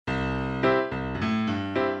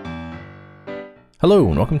Hello,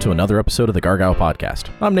 and welcome to another episode of the Gargoyle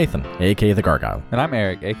Podcast. I'm Nathan, aka the Gargoyle. And I'm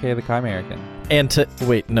Eric, aka the Chimerican. And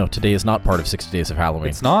today is not part of 60 Days of Halloween.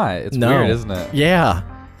 It's not. It's weird, isn't it? Yeah.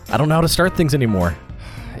 I don't know how to start things anymore.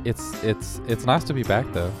 It's nice to be back,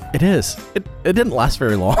 though. It is. It didn't last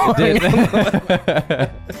very long. It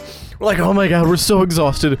did. We're like, oh my god, we're so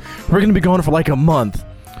exhausted. We're going to be gone for like a month.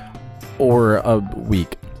 Or a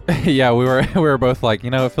week. Yeah, we were both like,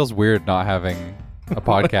 it feels weird not having a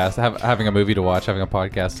podcast, having a movie to watch, having a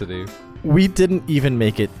podcast to do. We didn't even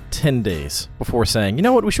make it 10 days before saying, you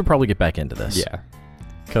know what, we should probably get back into this. Yeah.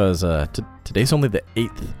 Because today's only the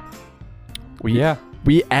 8th.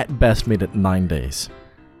 We at best made it 9 days.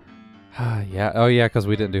 Yeah. Oh, yeah, because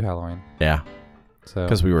we didn't do Halloween. Yeah. So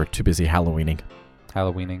because we were too busy Halloweening.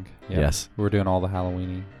 Halloweening. Yeah. Yes. We were doing all the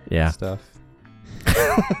Halloweeny Yeah. stuff.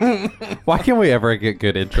 Why can't we ever get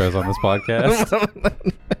good intros on this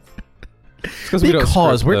podcast? Because we don't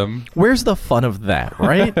script them. Where's the fun of that,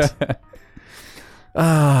 right?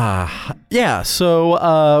 Yeah.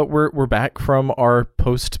 So we're back from our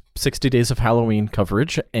post 60 Days of Halloween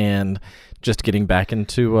coverage and just getting back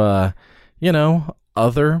into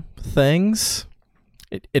other things.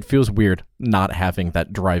 It feels weird not having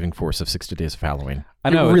that driving force of 60 Days of Halloween. I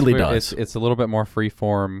know it really does. It's a little bit more free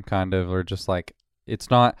form, kind of, or just like it's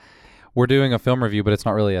not. We're doing a film review, but it's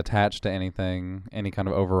not really attached to anything, any kind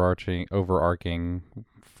of overarching.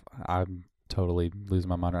 I'm totally losing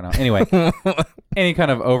my mind right now. Anyway, any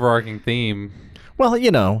kind of overarching theme. Well,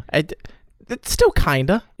 it's still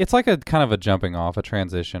kinda. It's like a kind of a jumping off, a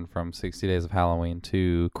transition from 60 Days of Halloween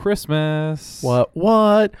to Christmas.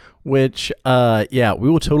 What? Which, we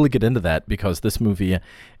will totally get into that because this movie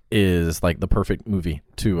is like the perfect movie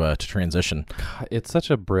to transition. It's such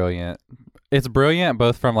a brilliant. It's brilliant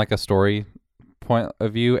both from like a story point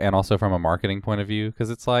of view and also from a marketing point of view because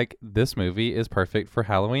it's like this movie is perfect for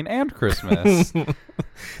Halloween and Christmas.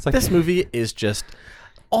 It's like, this movie is just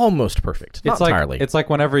almost perfect. Not entirely. It's like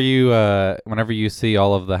whenever you see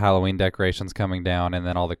all of the Halloween decorations coming down and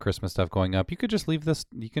then all the Christmas stuff going up, you could just leave this.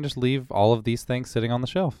 You can just leave all of these things sitting on the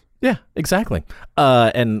shelf. Yeah, exactly.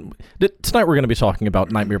 And tonight we're going to be talking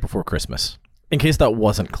about Nightmare Before Christmas. In case that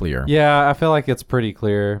wasn't clear. Yeah, I feel like it's pretty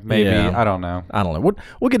clear. Maybe. Yeah. I don't know.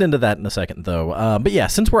 We'll get into that in a second, though. But yeah,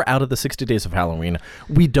 since we're out of the 60 Days of Halloween,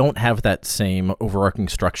 we don't have that same overarching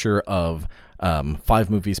structure of 5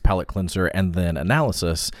 movies, palate cleanser, and then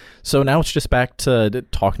analysis. So now it's just back to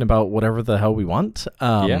talking about whatever the hell we want.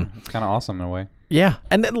 Yeah, it's kind of awesome in a way. Yeah,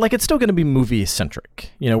 and it's still going to be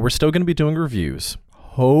movie-centric. We're still going to be doing reviews.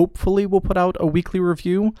 Hopefully we'll put out a weekly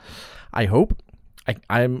review. I hope.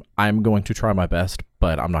 I'm going to try my best,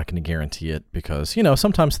 but I'm not going to guarantee it because,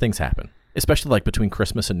 sometimes things happen, especially like between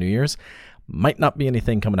Christmas and New Year's. Might not be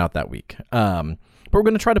anything coming out that week. But we're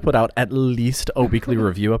going to try to put out at least a weekly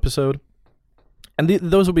review episode. And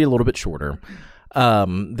those will be a little bit shorter.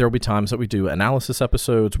 There will be times that we do analysis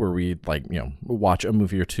episodes where we watch a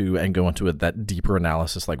movie or two and go into that deeper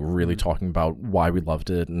analysis, like really talking about why we loved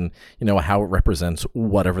it and, how it represents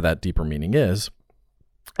whatever that deeper meaning is.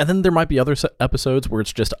 And then there might be other episodes where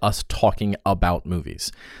it's just us talking about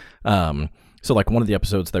movies. So like one of the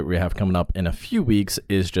episodes that we have coming up in a few weeks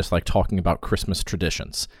is just like talking about Christmas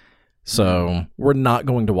traditions. So we're not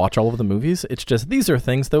going to watch all of the movies. It's just these are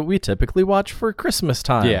things that we typically watch for Christmas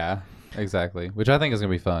time. Yeah, exactly. Which I think is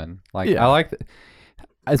going to be fun. I like,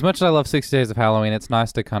 as much as I love 60 Days of Halloween, it's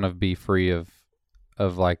nice to kind of be free of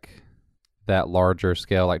like that larger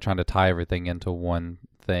scale, like trying to tie everything into one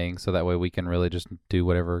thing so that way we can really just do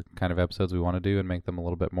whatever kind of episodes we want to do and make them a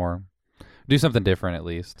little bit more, do something different at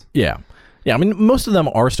least. Yeah. I mean, most of them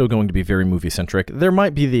are still going to be very movie-centric. There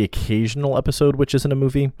might be the occasional episode which isn't a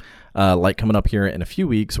movie. Like coming up here in a few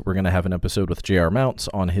weeks, we're going to have an episode with J.R. Mounts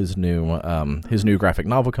on his new graphic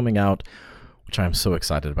novel coming out, which I'm so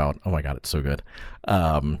excited about. Oh my god, it's so good.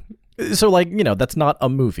 So that's not a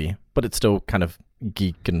movie, but it's still kind of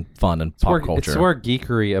geek and fun and pop culture. It's where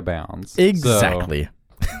geekery abounds. Exactly. So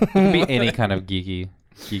it can be any kind of geeky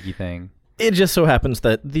thing. It just so happens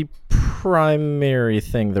that the primary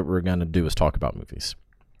thing that we're going to do is talk about movies.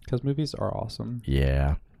 Because movies are awesome.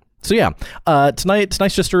 Yeah. So yeah, tonight's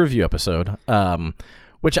just a review episode.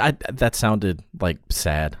 Which that sounded like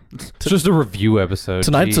sad. It's just a review episode.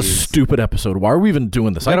 Tonight's a stupid episode. Why are we even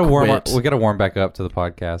doing this? We got to warm back up to the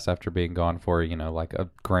podcast after being gone for, like a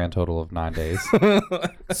grand total of 9 days.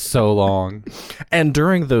 So long. And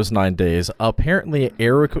during those 9 days, apparently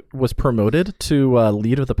Eric was promoted to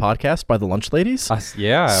lead of the podcast by the Lunch Ladies.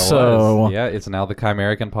 Yeah, it was. Yeah, it's now the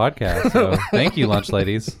Chimerican podcast. So thank you, Lunch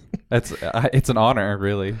Ladies. It's an honor,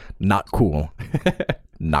 really. Not cool.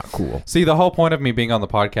 not cool. See, the whole point of me being on the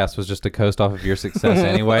podcast was just to coast off of your success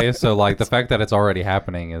anyway. So, like, the fact that it's already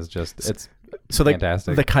happening is just, it's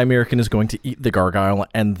fantastic. The Chimerican is going to eat the gargoyle,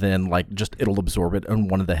 and then, like, just it'll absorb it, and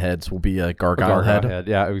one of the heads will be a gargoyle head.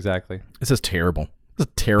 Yeah, exactly. This is terrible. This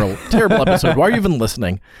is a terrible, terrible episode. Why are you even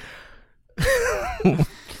listening?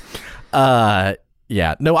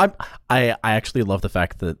 Yeah, no, I actually love the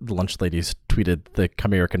fact that the Lunch Ladies tweeted the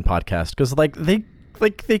Chimerican podcast, because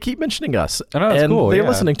they keep mentioning us. I know, it's and cool. They're yeah.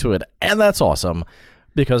 listening to it, and that's awesome,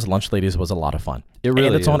 because Lunch Ladies was a lot of fun. It really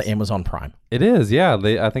and it's is. on Amazon Prime. It is, yeah.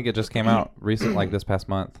 I think it just came out recent, like this past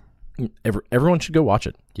month. Everyone should go watch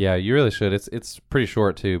it. Yeah, you really should. It's pretty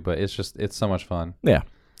short too, but it's so much fun. Yeah,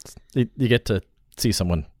 you get to see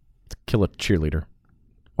someone kill a cheerleader.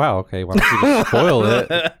 Wow. Okay. Why don't you just spoil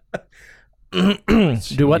it?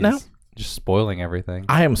 Do what now? Just spoiling everything.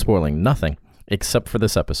 I am spoiling nothing except for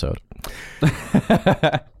this episode.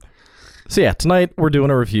 So yeah, tonight we're doing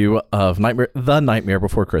a review of The Nightmare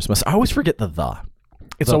Before Christmas. I always forget the.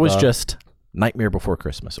 It's always just Nightmare Before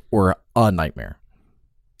Christmas or A Nightmare.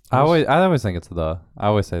 I always think it's I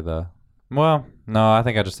always say the. Well, no, I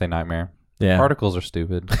think I just say Nightmare. Yeah. Articles are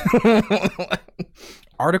stupid.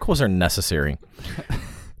 Articles are necessary.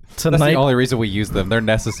 That's the only reason we use them. They're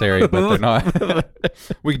necessary, but they're not.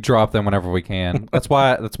 We drop them whenever we can. That's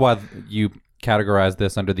why you categorize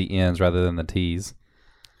this under the N's rather than the T's.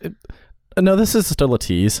 No, this is still a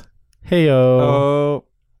tease. Heyo. Oh,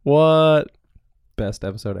 what? Best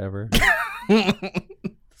episode ever.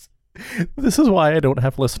 This is why I don't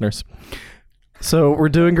have listeners. So we're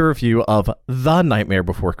doing a review of The Nightmare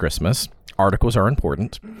Before Christmas. Articles are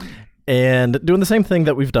important. And doing the same thing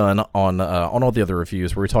that we've done on all the other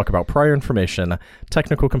reviews, where we talk about prior information,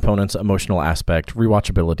 technical components, emotional aspect,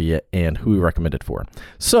 rewatchability, and who we recommend it for.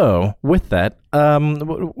 So, with that,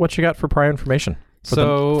 what you got for prior information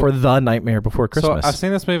for the Nightmare Before Christmas? So I've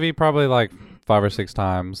seen this movie probably like 5 or 6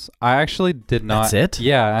 times. I actually did not. That's it?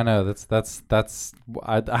 Yeah, I know.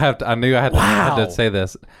 I knew I had to say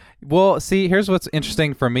this. Well, see, here's what's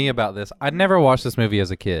interesting for me about this. I'd never watched this movie as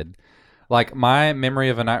a kid. Like, my memory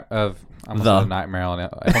of The Nightmare on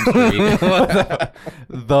Elm Street,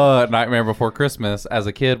 The Nightmare Before Christmas as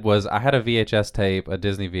a kid was, I had a VHS tape, a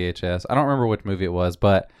Disney VHS. I don't remember which movie it was,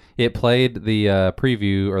 but it played the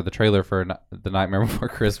preview or the trailer for The Nightmare Before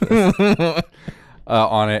Christmas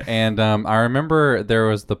on it. And I remember there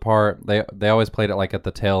was the part, they always played it like at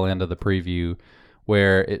the tail end of the preview,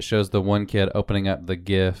 where it shows the one kid opening up the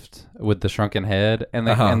gift with the shrunken head, and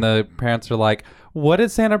the parents are like, "What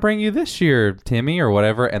did Santa bring you this year, Timmy?" or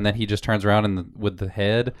whatever, and then he just turns around with the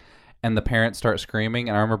head, and the parents start screaming,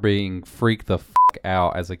 and I remember being freaked the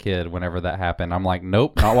out as a kid whenever that happened. I'm like,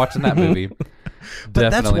 nope, not watching that movie.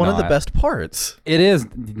 But that's one of the best parts. It is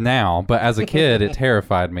now, but as a kid, it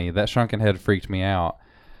terrified me. That shrunken head freaked me out,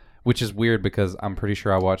 which is weird because I'm pretty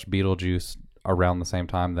sure I watched Beetlejuice around the same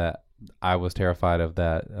time that I was terrified of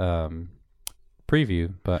that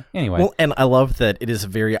preview. But anyway. Well, and I love that it is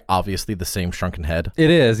very obviously the same shrunken head. It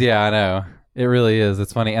is, yeah, I know. It really is.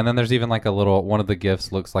 It's funny. And then there's even like one of the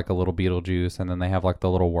gifts looks like a little Beetlejuice, and then they have like the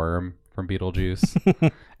little worm from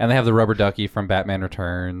Beetlejuice. And they have the rubber ducky from Batman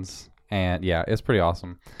Returns. And yeah, it's pretty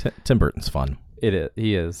awesome. Tim Burton's fun. It is.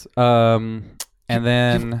 He is. And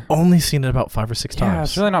then you've only seen it about 5 or 6 times. Yeah,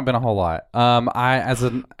 it's really not been a whole lot. I don't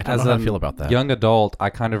know how I feel about that. Young adult, I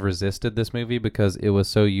kind of resisted this movie because it was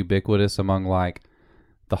so ubiquitous among like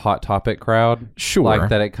the Hot Topic crowd. Sure. Like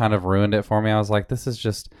that it kind of ruined it for me. I was like, this is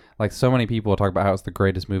just like so many people talk about how it's the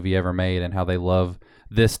greatest movie ever made and how they love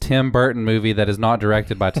this Tim Burton movie that is not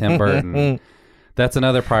directed by Tim Burton. That's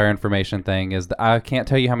another prior information thing is that I can't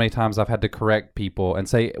tell you how many times I've had to correct people and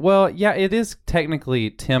say, well, yeah, it is technically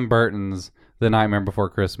Tim Burton's The Nightmare Before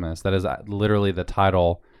Christmas. That is literally the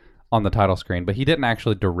title on the title screen, but he didn't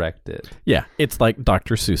actually direct it. Yeah, it's like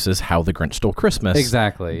Dr. Seuss's How the Grinch Stole Christmas.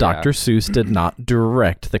 Exactly. Dr. Seuss did not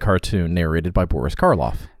direct the cartoon narrated by Boris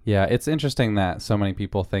Karloff. Yeah, it's interesting that so many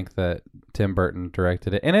people think that Tim Burton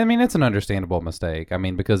directed it. And I mean, it's an understandable mistake. I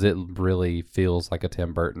mean, because it really feels like a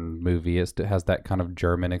Tim Burton movie. It has that kind of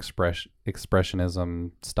German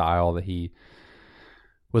expressionism style that he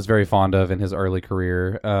was very fond of in his early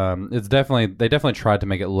career. They definitely tried to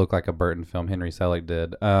make it look like a Burton film. Henry Selick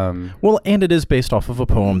did. Well, and it is based off of a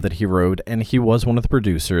poem that he wrote, and he was one of the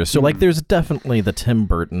producers. So, like, there's definitely the Tim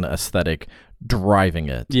Burton aesthetic driving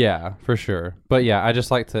it. Yeah, for sure. But yeah, I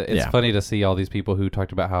just like to. It's funny to see all these people who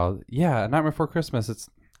talked about how Nightmare Before Christmas.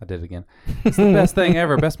 I did it again. It's the best thing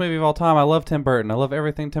ever, best movie of all time. I love Tim Burton. I love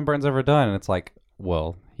everything Tim Burton's ever done. And it's like,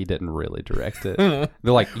 well, he didn't really direct it.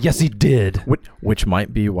 They're like, yes, he did. Which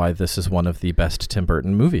might be why this is one of the best Tim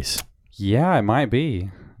Burton movies. Yeah, it might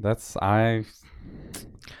be.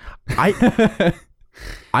 I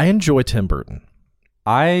enjoy Tim Burton.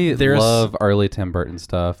 I love early Tim Burton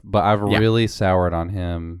stuff, but I've really soured on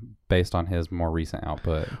him based on his more recent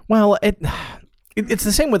output. Well, it's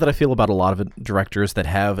the same way that I feel about a lot of directors that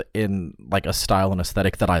have in like a style and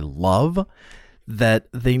aesthetic that I love, that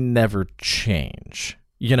they never change.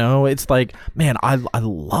 You know, it's like, man, I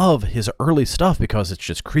love his early stuff because it's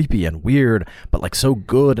just creepy and weird, but like so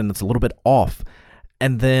good, and it's a little bit off.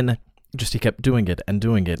 And then just he kept doing it,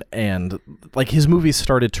 and like his movies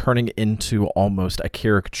started turning into almost a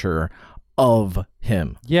caricature of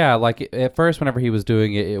him. Yeah, like at first whenever he was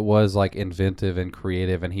doing it, it was like inventive and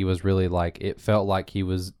creative, and he was really like, it felt like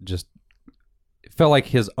his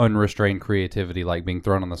unrestrained creativity like being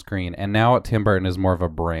thrown on the screen. And now Tim Burton is more of a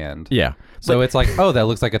brand. Yeah. So it's like, oh, that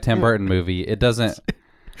looks like a Tim Burton movie. It doesn't...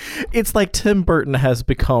 It's like Tim Burton has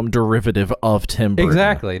become derivative of Tim Burton.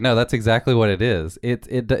 Exactly. No, that's exactly what it is.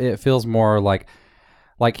 It feels more like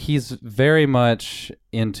he's very much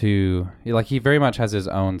into, like, he very much has his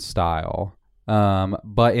own style.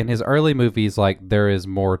 But in his early movies, like, there is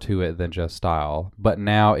more to it than just style. But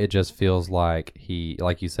now it just feels like he,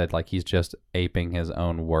 like you said, like he's just aping his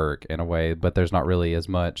own work in a way, but there's not really as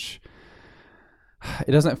much...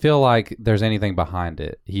 It doesn't feel like there's anything behind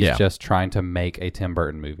it. He's just trying to make a Tim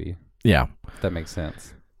Burton movie. Yeah. If that makes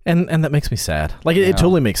sense. And that makes me sad. Like, it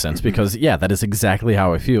totally makes sense because, that is exactly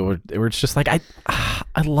how I feel. Where it's just like,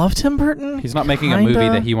 I love Tim Burton. He's not making a movie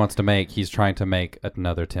that he wants to make. He's trying to make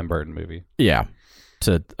another Tim Burton movie. Yeah.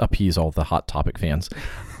 To appease all the Hot Topic fans.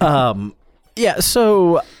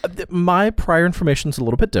 So my prior information's a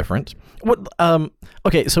little bit different.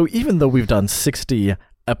 Okay, so even though we've done 60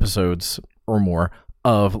 episodes or more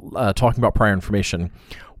of talking about prior information,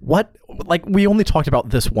 we only talked about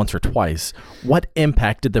this once or twice. What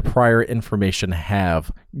impact did the prior information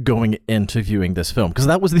have going into viewing this film? Because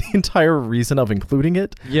that was the entire reason of including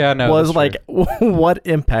it. Yeah, no, was like, what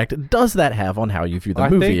impact does that have on how you view the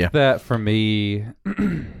movie? I think that for me,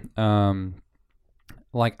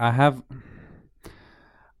 like I have,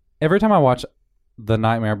 every time I watch The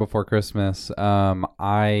Nightmare Before Christmas,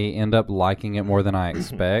 I end up liking it more than I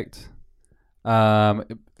expect.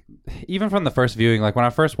 Even from the first viewing, like when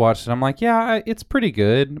I first watched it, I'm like, yeah, it's pretty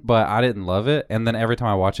good, but I didn't love it. And then every time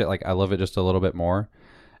I watch it, like I love it just a little bit more.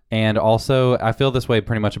 And also, I feel this way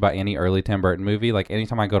pretty much about any early Tim Burton movie. Like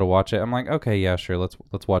anytime I go to watch it, I'm like, okay, yeah, sure, let's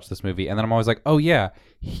watch this movie. And then I'm always like, oh yeah,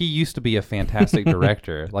 he used to be a fantastic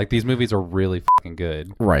director. Like these movies are really fucking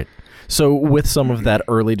good. Right. So with some of that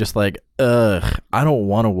early, just like, I don't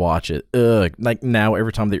want to watch it. Like now,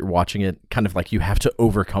 every time that you're watching it, kind of like you have to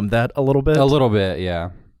overcome that a little bit. A little bit, yeah.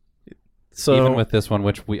 So even with this one,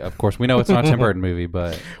 which we know it's not a Tim Burton movie,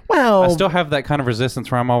 but I still have that kind of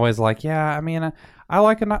resistance where I'm always like, yeah, I mean, I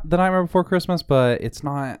like The Nightmare Before Christmas, but it's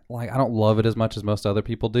not like I don't love it as much as most other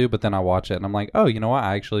people do. But then I watch it and I'm like, oh, you know what?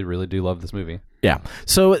 I actually really do love this movie. Yeah.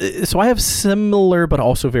 So I have similar but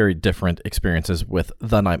also very different experiences with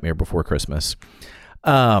The Nightmare Before Christmas.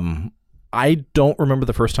 I don't remember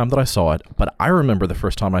the first time that I saw it, but I remember the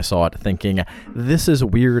first time I saw it thinking, this is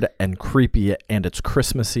weird and creepy and it's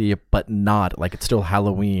Christmassy, but not. Like, it's still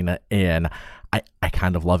Halloween, and I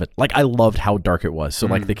kind of love it. Like, I loved how dark it was. So,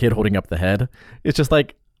 like, the kid holding up the head, it's just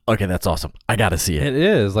like, okay, that's awesome. I got to see it. It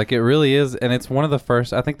is. Like, it really is. And it's one of the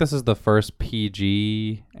first, I think this is the first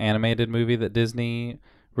PG animated movie that Disney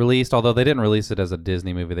released, although they didn't release it as a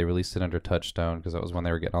Disney movie. They released it under Touchstone because that was when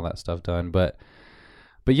they were getting all that stuff done. But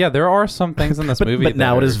yeah, there are some things in this movie. But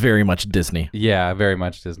now it is very much Disney. Yeah, very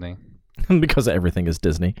much Disney. Because everything is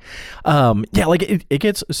Disney. Yeah, like it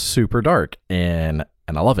gets super dark, and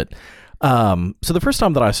I love it. So the first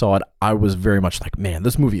time that I saw it, I was very much like, man,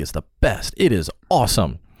 this movie is the best. It is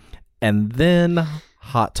awesome. And then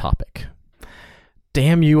Hot Topic.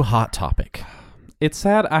 Damn you, Hot Topic. It's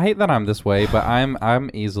sad. I hate that I'm this way, but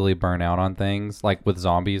I'm easily burnt out on things. Like with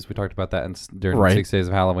zombies, we talked about that during 6 Days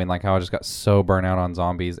of Halloween, like how I just got so burnt out on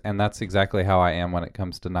zombies. And that's exactly how I am when it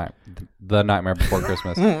comes to The Nightmare Before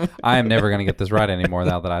Christmas. I am never going to get this right anymore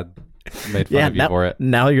now that I made fun of you for it.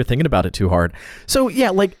 Now you're thinking about it too hard. So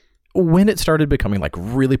yeah, like when it started becoming like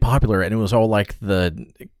really popular and it was all like the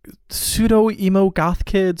pseudo emo goth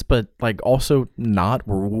kids, but like also not,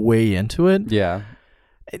 were way into it. Yeah.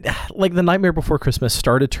 Like The Nightmare Before Christmas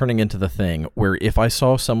started turning into the thing where if I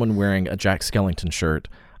saw someone wearing a Jack Skellington shirt,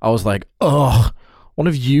 I was like, ugh, one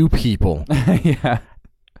of you people. Yeah.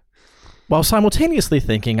 While simultaneously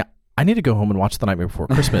thinking, I need to go home and watch The Nightmare Before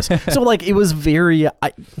Christmas. So like it was very,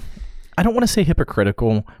 I don't want to say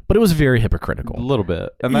hypocritical, but it was very hypocritical. A little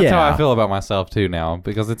bit. And that's how I feel about myself too now,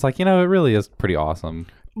 because it's like, it really is pretty awesome.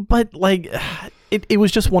 But like, it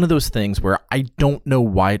was just one of those things where I don't know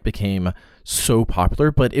why it became so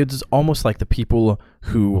popular, but it's almost like the people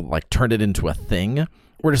who like turned it into a thing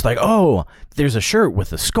were just like, oh, there's a shirt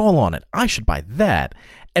with a skull on it, I should buy that.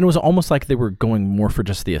 And it was almost like they were going more for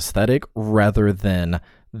just the aesthetic rather than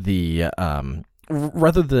just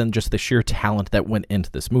the sheer talent that went into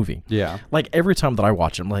this movie. Yeah. Like every time that I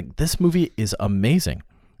watch it, I'm like, this movie is amazing.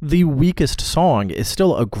 The weakest song is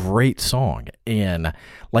still a great song. And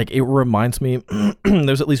like, it reminds me,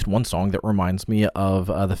 there's at least one song that reminds me of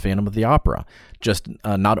the Phantom of the Opera, just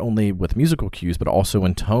not only with musical cues, but also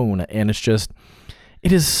in tone. And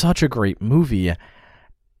it is such a great movie.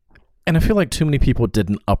 And I feel like too many people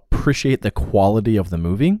didn't appreciate the quality of the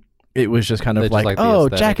movie. It was just kind of like, oh,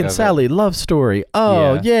 Jack and Sally love story.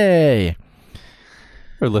 Oh, yeah. Yay.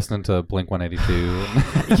 Or listening to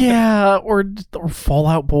Blink-182. Yeah, or Fall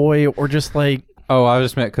Out Boy, or just like... Oh, I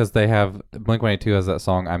just meant because they have... Blink-182 has that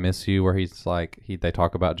song, I Miss You, where he's like... they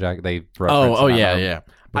talk about Jack. They reference... Oh, yeah.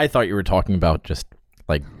 I thought you were talking about just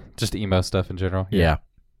like... Just emo stuff in general. Yeah.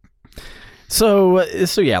 So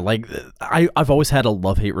yeah, like, I've always had a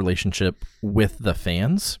love-hate relationship with the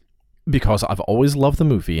fans because I've always loved the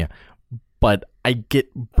movie, but I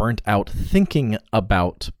get burnt out thinking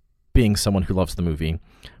about being someone who loves the movie.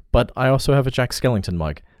 But I also have a Jack Skellington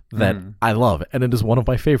mug that I love, and it is one of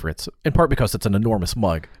my favorites, in part because it's an enormous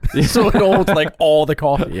mug. So it holds like all the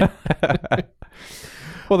coffee.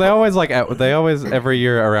 Well, they always every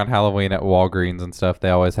year around Halloween at Walgreens and stuff, they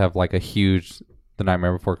always have like a huge The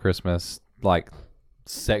Nightmare Before Christmas like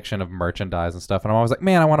section of merchandise and stuff, and I'm always like,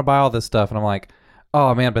 man, I want to buy all this stuff, and I'm like,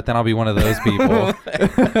 oh man, but then I'll be one of those people.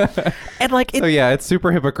 And like, so yeah, it's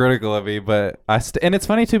super hypocritical of me, but and it's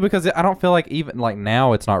funny too because I don't feel like even like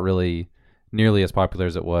now it's not really nearly as popular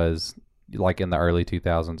as it was like in the early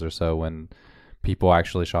 2000s or so when people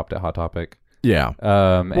actually shopped at Hot Topic. Yeah.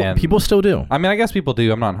 And people still do. I mean, I guess people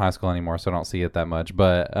do. I'm not in high school anymore, so I don't see it that much.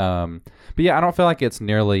 But yeah, I don't feel like it's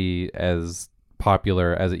nearly as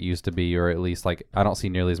popular as it used to be, or at least like I don't see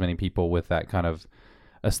nearly as many people with that kind of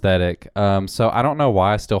aesthetic. So I don't know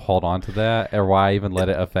why I still hold on to that or why I even let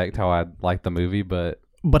it affect how I like the movie, but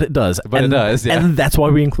it does. But it does, yeah. And that's why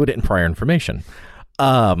we include it in prior information.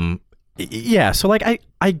 Yeah, so like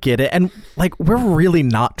I get it, and like we're really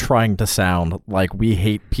not trying to sound like we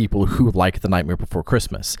hate people who like The Nightmare Before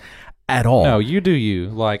Christmas at all. No, you do you.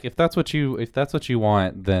 Like if that's what you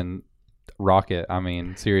want, then rock it. I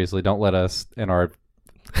mean, seriously, don't let us in our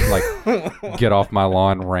like get off my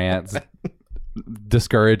lawn rants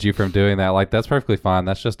discourage you from doing that. Like that's perfectly fine.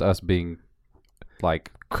 That's just us being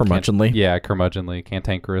like curmudgeonly. Curmudgeonly,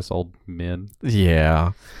 cantankerous old men.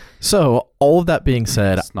 Yeah. So all of that being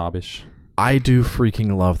said, snobbish. I do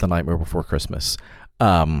freaking love The Nightmare Before Christmas.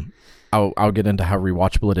 I'll get into how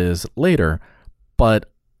rewatchable it is later, but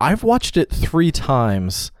I've watched it 3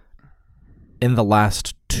 times in the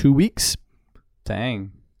last 2 weeks.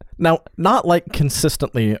 Dang. Now, not like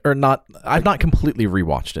consistently, or not. I've not completely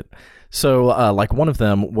rewatched it. So, like one of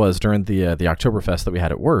them was during the Oktoberfest that we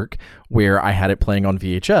had at work, where I had it playing on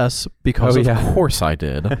VHS because of course I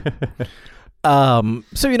did.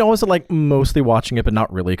 So I was like mostly watching it, but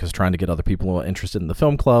not really, because trying to get other people interested in the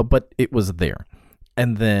film club. But it was there,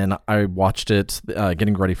 and then I watched it,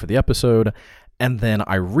 getting ready for the episode, and then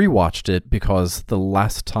I rewatched it because the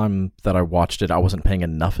last time that I watched it, I wasn't paying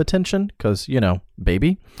enough attention because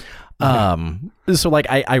baby. So like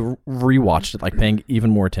I rewatched it, like paying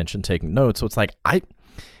even more attention, taking notes. So it's like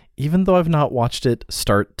even though I've not watched it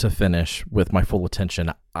start to finish with my full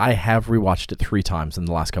attention, I have rewatched it 3 times in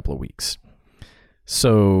the last couple of weeks.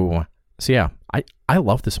 So yeah, I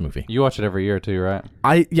love this movie. You watch it every year too,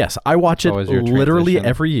 right? Yes, I watch it literally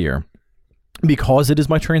every year because it is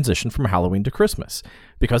my transition from Halloween to Christmas,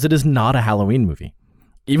 because it is not a Halloween movie.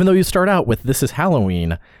 Even though you start out with "This is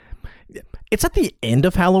Halloween," it's at the end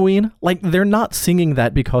of Halloween. Like, they're not singing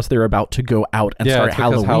that because they're about to go out and start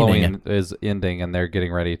Halloweening. Halloween is ending and they're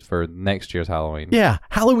getting ready for next year's Halloween. Yeah,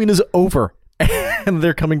 Halloween is over and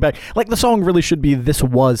they're coming back. Like, the song really should be "This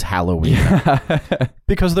Was Halloween." Yeah.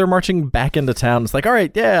 Because they're marching back into town. It's like, all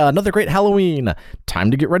right, yeah, another great Halloween.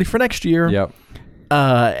 Time to get ready for next year. Yep.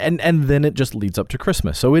 And then it just leads up to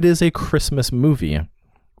Christmas. So it is a Christmas movie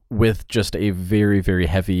with just a very, very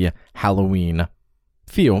heavy Halloween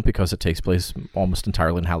feel because it takes place almost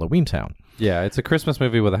entirely in Halloween Town. Yeah, it's a Christmas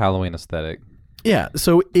movie with a Halloween aesthetic. Yeah,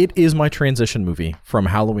 so it is my transition movie from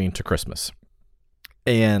Halloween to Christmas.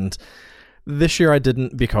 And this year I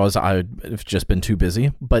didn't because I've just been too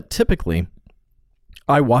busy, but typically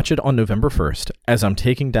I watch it on November 1st as I'm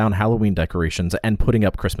taking down Halloween decorations and putting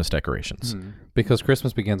up Christmas decorations. Because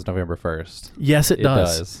Christmas begins November 1st. Yes, it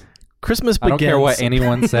does. Christmas begins. I don't care what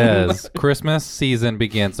anyone says. Christmas season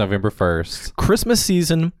begins November 1st. Christmas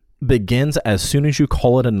season begins as soon as you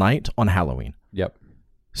call it a night on Halloween. Yep.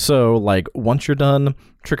 So, like, once you're done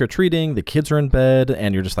trick-or-treating, the kids are in bed,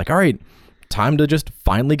 and you're just like, all right, time to just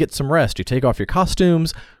finally get some rest. You take off your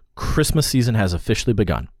costumes. Christmas season has officially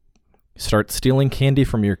begun. You start stealing candy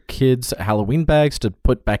from your kids' Halloween bags to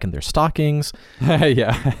put back in their stockings.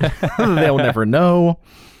 Yeah. They'll never know.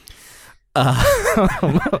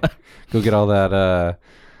 Go get all that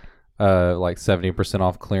like 70%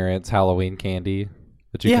 off clearance Halloween candy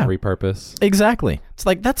that you can repurpose. Exactly. It's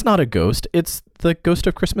like, that's not a ghost. It's the ghost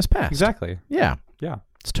of Christmas past. Exactly. Yeah. Yeah.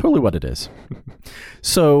 It's totally what it is.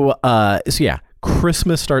 So yeah,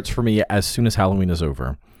 Christmas starts for me as soon as Halloween is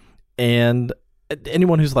over. And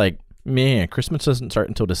anyone who's like, man, Christmas doesn't start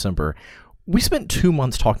until December. We spent 2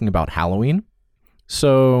 months talking about Halloween.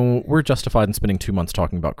 So we're justified in spending 2 months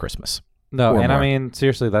talking about Christmas. No, and more. I mean,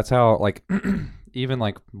 seriously, that's how, like, even,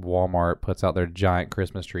 like, Walmart puts out their giant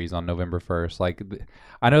Christmas trees on November 1st. Like,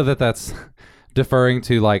 I know that that's deferring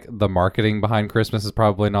to, like, the marketing behind Christmas is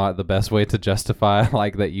probably not the best way to justify,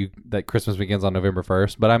 like, that Christmas begins on November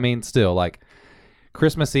 1st. But, I mean, still, like,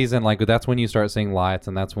 Christmas season, like, that's when you start seeing lights,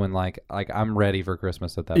 and that's when, like I'm ready for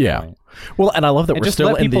Christmas at that point. Well, and I love that we're just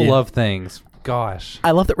still let people love things. Gosh.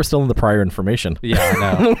 I love that we're still in the prior information. Yeah, I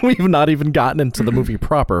know. We've not even gotten into the movie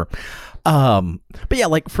proper. But yeah,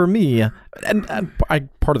 like for me, and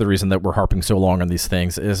part of the reason that we're harping so long on these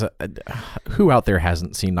things is who out there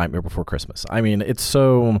hasn't seen Nightmare Before Christmas? I mean, it's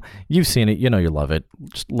so, you've seen it, you know you love it.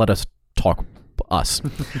 Just let us talk us.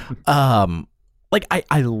 Like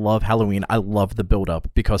I love Halloween. I love the build up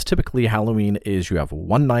because typically Halloween is you have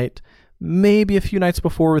one night, maybe a few nights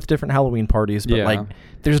before with different Halloween parties, but like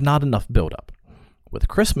there's not enough build up. With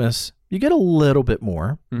Christmas, you get a little bit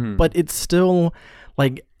more, but it's still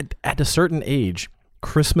like at a certain age,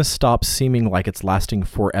 Christmas stops seeming like it's lasting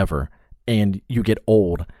forever and you get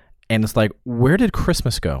old and it's like, where did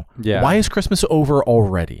Christmas go? Yeah. Why is Christmas over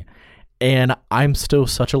already? And I'm still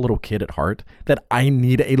such a little kid at heart that I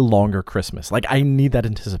need a longer Christmas. Like, I need that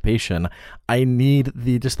anticipation. I need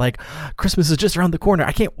the just like, Christmas is just around the corner.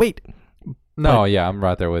 I can't wait. No, yeah, I'm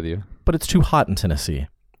right there with you. But it's too hot in Tennessee.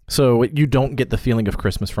 So you don't get the feeling of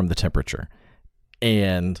Christmas from the temperature.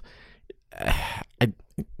 And,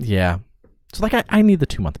 So, like, I need the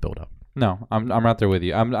 2 month buildup. No, I'm right there with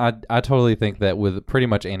you. I totally think that with pretty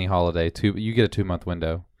much any holiday, you get a 2 month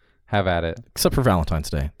window. Have at it. Except for Valentine's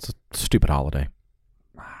Day. It's a stupid holiday.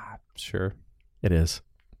 Sure. It is.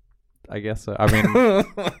 I guess so. I mean,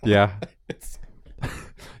 yeah.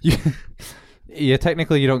 Yeah,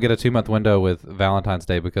 technically you don't get a 2 month window with Valentine's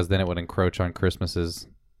Day because then it would encroach on Christmas's,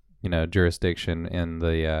 jurisdiction in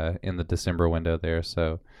the December window there.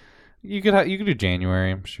 So you could do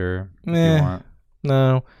January, I'm sure, if you want.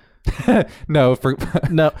 No. No,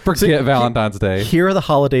 forget Valentine's Day. Here are the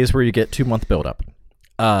holidays where you get 2 month buildup.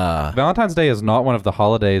 Valentine's Day is not one of the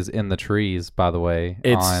holidays in the trees, by the way,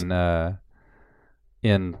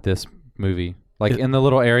 in this movie. Like in the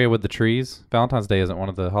little area with the trees, Valentine's Day isn't one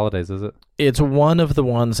of the holidays, is it? It's one of the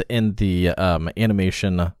ones in the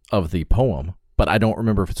animation of the poem, but I don't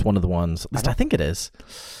remember if it's one of the ones. At least I think it is.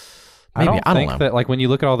 Maybe, I don't know. That, like when you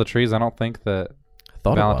look at all the trees, I don't think that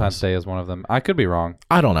Valentine's Day is one of them. I could be wrong.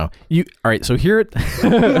 I don't know. All right, so here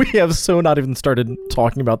we have so not even started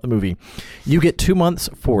talking about the movie. You get 2 months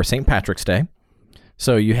for St. Patrick's Day.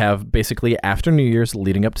 So you have basically after New Year's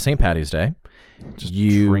leading up to St. Patty's Day. Just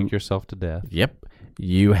drink yourself to death. Yep.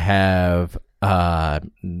 You have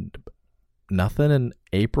nothing in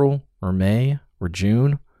April or May or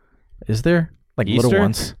June. Is there? Like Easter? Little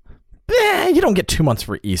ones? You don't get 2 months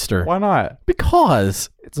for Easter. Why not? Because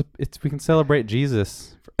we can celebrate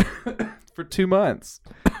Jesus for 2 months.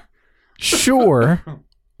 Sure.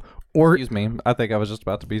 Or excuse me, I think I was just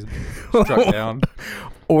about to be struck down.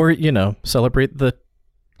 Or celebrate the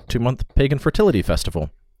 2 month pagan fertility festival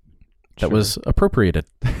that was appropriated.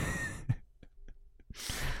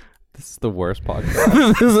 This is the worst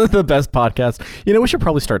podcast. This is the best podcast. We should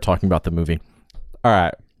probably start talking about the movie.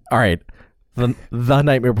 All right. The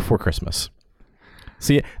Nightmare Before Christmas.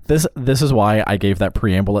 See, this is why I gave that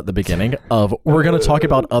preamble at the beginning of we're going to talk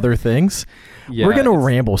about other things. Yeah, we're going to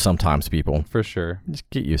ramble sometimes, people. For sure. Just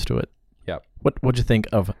get used to it. Yep. What'd you think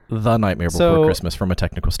of The Nightmare Before Christmas from a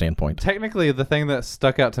technical standpoint? Technically, the thing that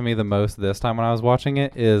stuck out to me the most this time when I was watching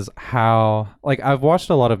it is how, like, I've watched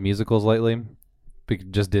a lot of musicals lately,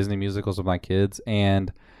 just Disney musicals with my kids,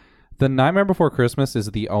 and The Nightmare Before Christmas is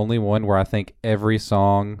the only one where I think every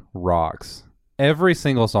song rocks. Every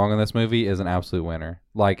single song in this movie is an absolute winner.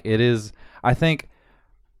 Like, it is, I think...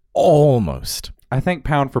 Almost.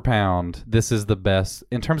 pound for pound, this is the best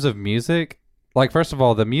in terms of music. Like, first of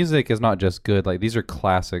all, the music is not just good. Like, these are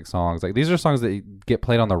classic songs. Like, these are songs that get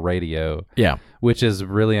played on the radio. Yeah. Which is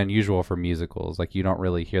really unusual for musicals. Like, you don't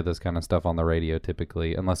really hear this kind of stuff on the radio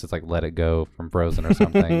typically, unless it's like Let It Go from Frozen or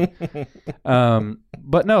something.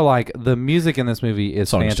 But no, like, the music in this movie is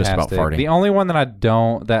fantastic. Just about farting. The only one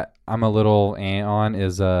that I'm a little on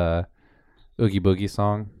is Oogie Boogie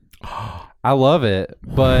song. I love it,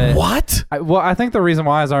 but what? I think the reason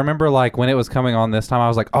why is I remember like when it was coming on this time, I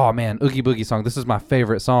was like, oh man, Oogie Boogie song, this is my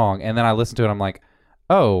favorite song. And then I listened to it, I'm like,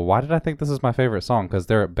 oh, why did I think this is my favorite song? Because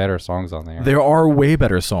there are better songs on there. There are way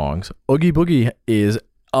better songs. Oogie Boogie is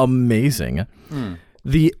amazing.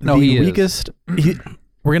 The weakest.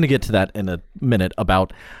 We're gonna get to that in a minute.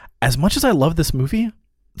 About as much as I love this movie,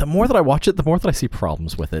 the more that I watch it, the more that I see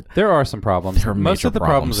problems with it. There are some problems. Most of the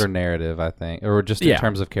problems are narrative, I think, or just in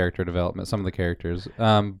terms of character development, some of the characters.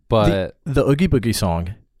 But the Oogie Boogie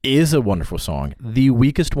song is a wonderful song. The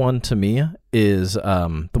weakest one to me is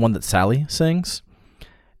the one that Sally sings.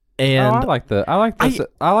 And I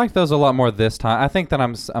like those a lot more this time. I think that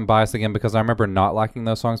I'm biased again because I remember not liking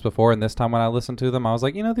those songs before, and this time when I listened to them, I was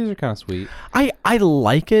like, these are kind of sweet. I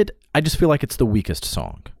like it. I just feel like it's the weakest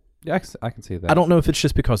song. Yeah, I can see that. I don't know if it's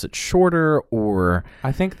just because it's shorter or...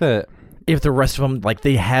 I think that... If the rest of them, like,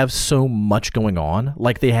 they have so much going on.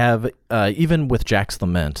 Like, they have, even with Jack's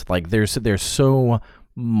Lament, like, there's so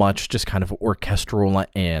much just kind of orchestral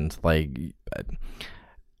and, like,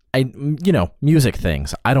 music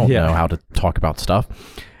things. I don't know how to talk about stuff.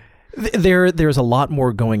 There's a lot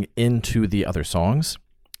more going into the other songs.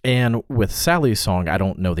 And with Sally's song, I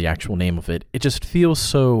don't know the actual name of it. It just feels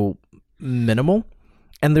so minimal.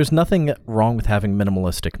 And there's nothing wrong with having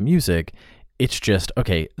minimalistic music. It's just,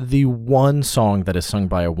 okay, the one song that is sung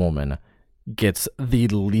by a woman gets the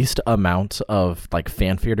least amount of like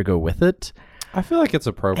fanfare to go with it. I feel like it's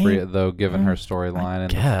appropriate though, given her storyline.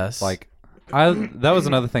 And guess. Like, that was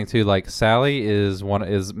another thing too. Like, Sally is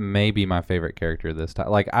maybe my favorite character this time.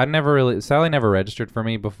 Like, Sally never registered for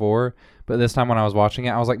me before, but this time when I was watching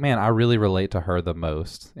it, I was like, man, I really relate to her the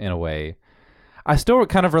most in a way. I still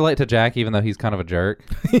kind of relate to Jack, even though he's kind of a jerk.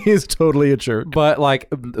 He's totally a jerk. But like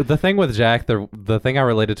the thing with Jack, the thing I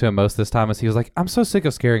related to him most this time is he was like, I'm so sick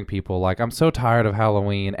of scaring people. Like, I'm so tired of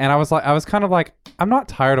Halloween. And I was kind of like, I'm not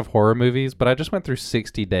tired of horror movies, but I just went through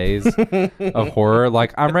 60 days of horror.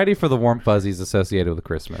 Like, I'm ready for the warm fuzzies associated with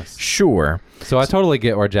Christmas. Sure. So I totally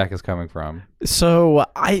get where Jack is coming from. So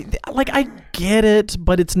I get it,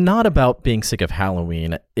 but it's not about being sick of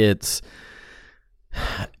Halloween. It's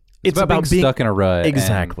about being stuck in a rut.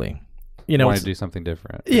 Exactly. Wanting to do something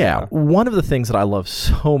different. Yeah. One of the things that I love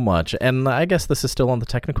so much, and I guess this is still on the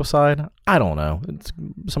technical side, I don't know.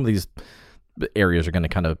 Some of these areas are going to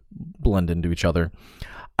kind of blend into each other.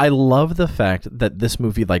 I love the fact that this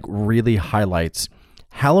movie like really highlights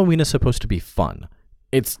Halloween is supposed to be fun.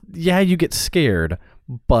 It's, you get scared,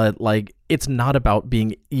 but like it's not about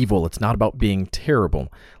being evil. It's not about being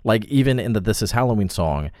terrible. Like even in the This Is Halloween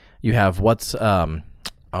song, you have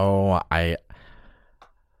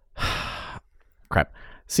crap.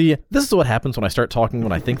 See, this is what happens when I start talking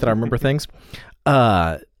when I think that I remember things.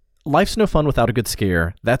 Life's no fun without a good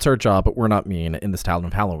scare. That's our job, but we're not mean in this town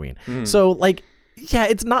of Halloween. So, like,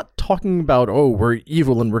 it's not talking about, we're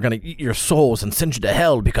evil and we're going to eat your souls and send you to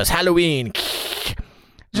hell because Halloween.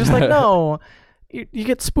 Just like, no, you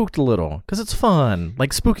get spooked a little because it's fun.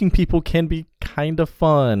 Like, spooking people can be kind of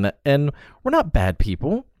fun. And we're not bad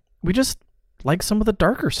people. We just like some of the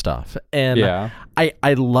darker stuff. And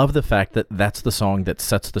I love the fact that that's the song that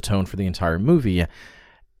sets the tone for the entire movie.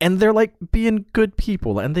 And they're like being good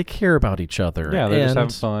people and they care about each other. Yeah, they're just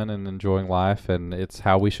having fun and enjoying life, and it's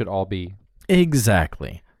how we should all be.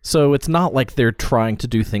 Exactly. So it's not like they're trying to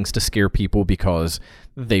do things to scare people because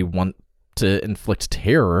they want to inflict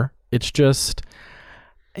terror. It's just,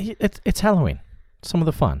 it's Halloween. Some of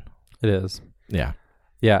the fun. It is. Yeah.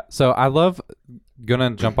 Yeah. So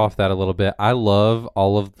gonna jump off that a little bit. I love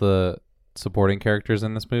all of the supporting characters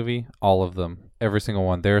in this movie. All of them. Every single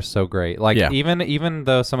one. They're so great. Like, even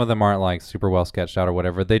though some of them aren't like super well sketched out or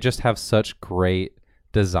whatever, they just have such great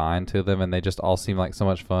design to them and they just all seem like so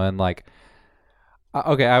much fun. Like,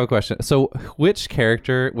 okay, I have a question. So which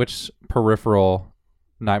peripheral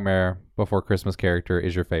Nightmare Before Christmas character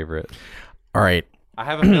is your favorite? All right. I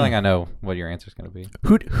have a feeling I know what your answer is going to be.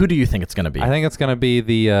 Who do you think it's going to be? I think it's going to be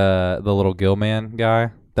the little gill man guy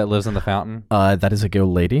that lives in the fountain. That is a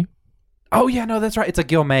gill lady. Oh yeah, no, that's right. It's a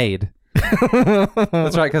gill maid.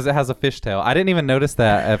 That's right, because it has a fishtail. I didn't even notice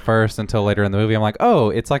that at first until later in the movie. I'm like, oh,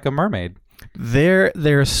 it's like a mermaid. There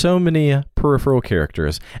are so many peripheral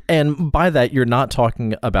characters, and by that you're not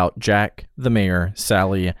talking about Jack, the mayor,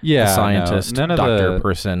 Sally, the scientist, no. doctor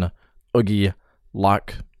person, Oogie,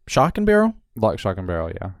 Lock, Shock and Barrel,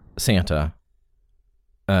 yeah. Santa.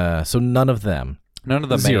 So none of them. None of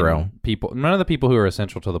the Zero people. None of the people who are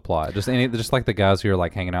essential to the plot. Just like the guys who are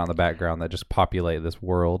like hanging out in the background that just populate this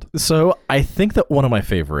world. So I think that one of my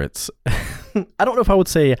favorites, I don't know if I would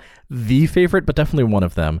say the favorite, but definitely one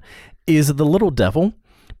of them, is the little devil.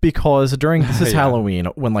 Because during This Is Halloween,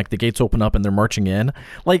 when like the gates open up and they're marching in,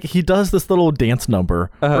 like he does this little dance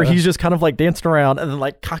number where he's just kind of like dancing around and then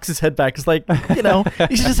like cocks his head back. It's like,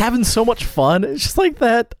 he's just having so much fun. It's just like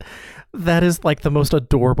that. That is like the most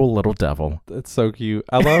adorable little devil. It's so cute.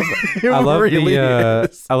 I love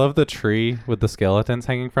the tree with the skeletons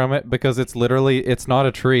hanging from it, because it's not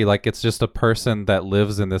a tree. Like, it's just a person that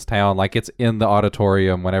lives in this town. Like, it's in the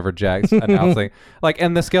auditorium whenever Jack's announcing. Like,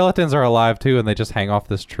 and the skeletons are alive too, and they just hang off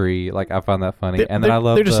this tree. Like, I find that funny.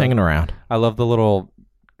 They're just hanging around. I love the little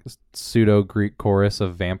pseudo Greek chorus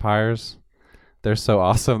of vampires. They're so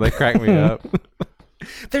awesome. They crack me up.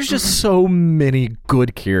 There's just so many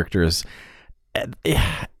good characters.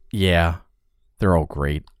 Yeah, they're all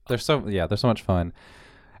great. They're so much fun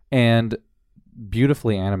and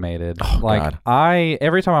beautifully animated. Oh, like, God.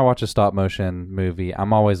 Every time I watch a stop motion movie,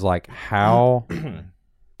 I'm always like, how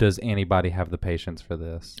does anybody have the patience for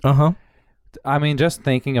this? I mean, just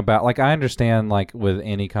thinking about, like, I understand, like, with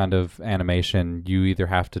any kind of animation, you either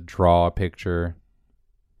have to draw a picture.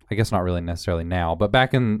 I guess not really necessarily now, but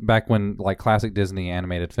back when like classic Disney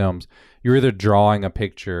animated films, you're either drawing a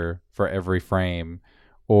picture for every frame,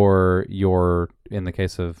 or you're, in the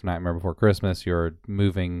case of Nightmare Before Christmas, you're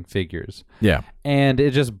moving figures. Yeah. And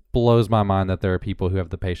it just blows my mind that there are people who have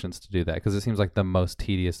the patience to do that, because it seems like the most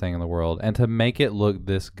tedious thing in the world. And to make it look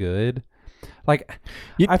this good, like,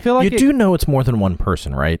 I feel like you do know it's more than one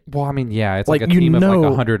person, right? Well, I mean, yeah, it's like a team of like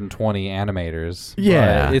 120 animators.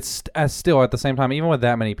 Yeah, but it's still at the same time, even with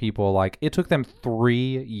that many people, like, it took them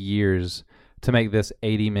 3 years to make this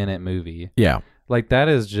 80-minute movie. Yeah, like, that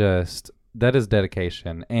is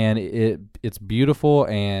dedication, and it's beautiful.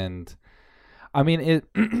 And I mean, it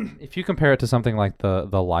if you compare it to something like the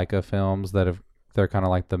Laika films they're kind of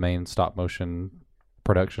like the main stop motion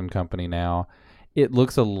production company now. It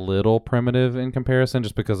looks a little primitive in comparison,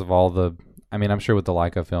 just because of all the, I mean, I'm sure with the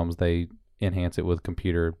Laika films, they enhance it with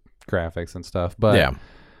computer graphics and stuff. But yeah,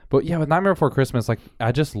 with Nightmare Before Christmas, like,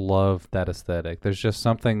 I just love that aesthetic. There's just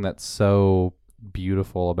something that's so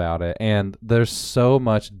beautiful about it. And there's so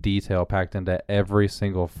much detail packed into every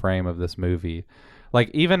single frame of this movie. Like,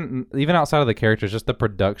 even outside of the characters, just the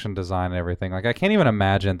production design and everything. Like, I can't even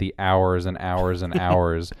imagine the hours and hours and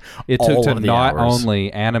hours it took to not only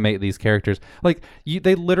animate these characters. Like,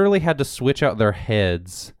 they literally had to switch out their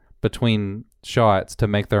heads between shots to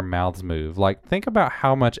make their mouths move. Like, think about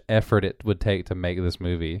how much effort it would take to make this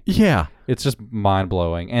movie. Yeah. It's just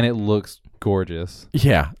mind-blowing, and it looks gorgeous.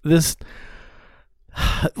 Yeah.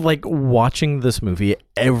 Like, watching this movie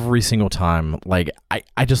every single time, like,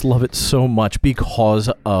 I just love it so much because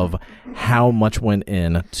of how much went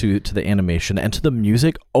in to the animation and to the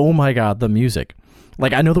music. Oh my God, the music.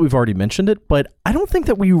 Like, I know that we've already mentioned it, but I don't think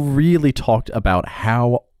that we really talked about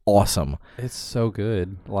how awesome. It's so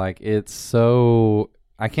good. Like, it's so,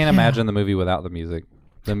 I can't imagine the movie without the music.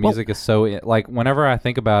 The music is so, like, whenever I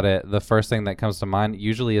think about it, the first thing that comes to mind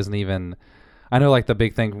usually isn't even, I know, like, the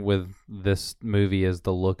big thing with this movie is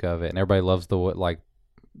the look of it, and everybody loves like,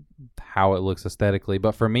 how it looks aesthetically.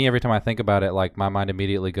 But for me, every time I think about it, like, my mind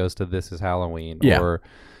immediately goes to This Is Halloween or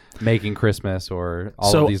Making Christmas or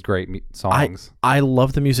all of these great songs. I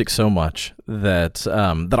love the music so much that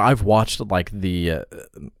I've watched, like, the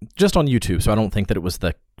just on YouTube, so I don't think that it was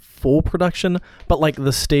the full production, but like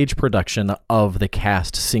the stage production of the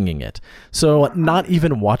cast singing it. So not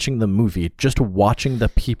even watching the movie, just watching the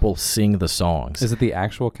people sing the songs. Is it the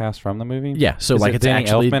actual cast from the movie? Yeah, so like it's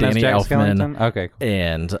actually Danny Elfman. Okay, cool.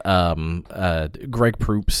 And Greg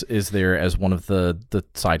Proops is there as one of the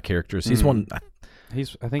side characters. He's one.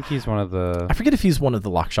 I think he's one of the. I forget if he's one of the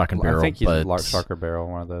Lock, Shock, and Barrel. I think he's Lock, Shock, or Barrel,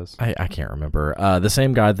 one of those. I can't remember. The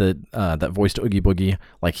same guy that voiced Oogie Boogie,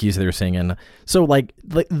 like, he's there singing. So like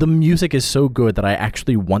the music is so good that I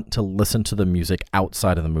actually want to listen to the music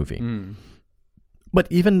outside of the movie. But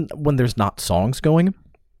even when there's not songs going,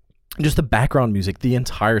 just the background music the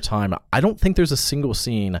entire time, I don't think there's a single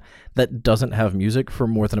scene that doesn't have music for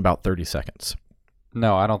more than about 30 seconds.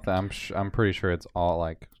 No, I don't. I'm pretty sure it's all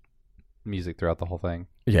like music throughout the whole thing.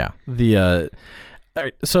 Yeah.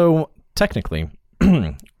 So technically,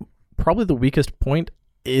 probably the weakest point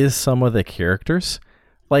is some of the characters.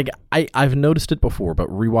 Like, I've noticed it before, but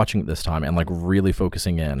rewatching it this time and like really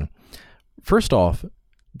focusing in. First off,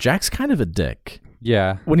 Jack's kind of a dick.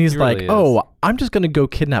 Yeah. When he's like, really oh, I'm just going to go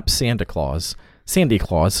kidnap Sandy Claus.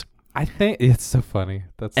 I think it's so funny.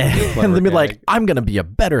 That's and then be like, I'm going to be a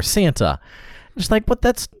better Santa. Just like, but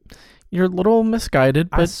that's, you're a little misguided,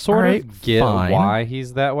 but I sort of get fine. why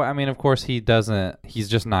he's that way. I mean, of course he doesn't, he's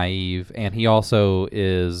just naive. And he also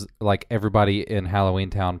is like, everybody in Halloween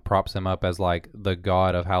Town props him up as like the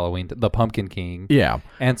god of Halloween, the Pumpkin King. Yeah.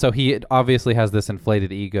 And so he obviously has this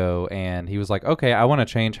inflated ego, and he was like, okay, I want to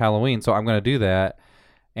change Halloween, so I'm going to do that.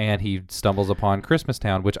 And he stumbles upon Christmas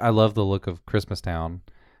Town, which I love the look of Christmas Town.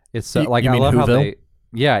 It's so, like, I love Whoville? How they,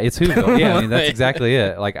 yeah, it's Whoville. Yeah, I mean, that's exactly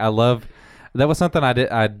it. Like, I love, that was something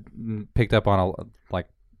I picked up on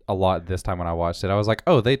a lot this time when I watched it. I was like,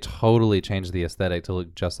 oh, they totally changed the aesthetic to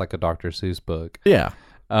look just like a Dr. Seuss book. Yeah.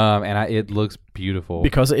 And it looks beautiful.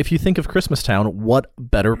 Because if you think of Christmas Town, what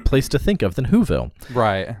better place to think of than Whoville?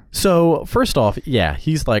 Right. So, first off, yeah,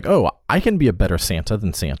 he's like, oh, I can be a better Santa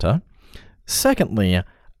than Santa. Secondly,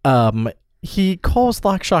 he calls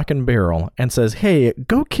Lock, Shock, and Barrel and says, hey,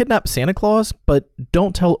 go kidnap Santa Claus, but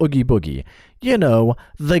don't tell Oogie Boogie. You know,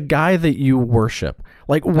 the guy that you worship.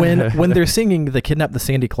 Like when they're singing the Kidnap the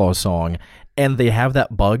Sandy Claus song and they have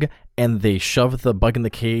that bug and they shove the bug in the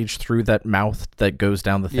cage through that mouth that goes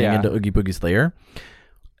down the thing into Oogie Boogie's lair.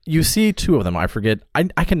 You see two of them. I forget. I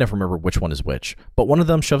can never remember which one is which, but one of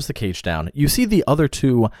them shoves the cage down. You see the other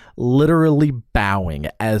two literally bowing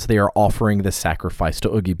as they are offering the sacrifice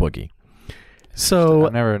to Oogie Boogie. So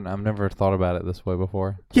I've never thought about it this way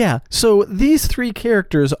before. Yeah. So these three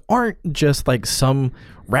characters aren't just like some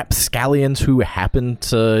rapscallions who happen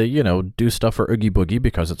to, you know, do stuff for Oogie Boogie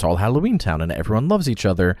because it's all Halloween Town and everyone loves each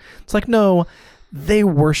other. It's like, no, they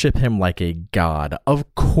worship him like a god.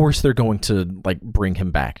 Of course they're going to like bring him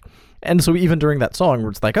back. And so even during that song,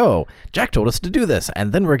 where it's like, oh, Jack told us to do this,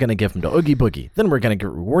 and then we're going to give him to Oogie Boogie. Then we're going to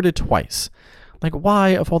get rewarded twice. Like,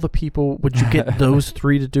 why, of all the people, would you get those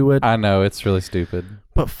three to do it? I know, it's really stupid.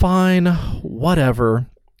 But fine, whatever.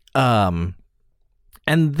 And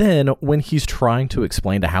then when he's trying to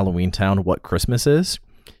explain to Halloween Town what Christmas is,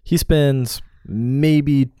 he spends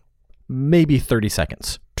maybe 30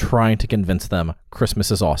 seconds trying to convince them Christmas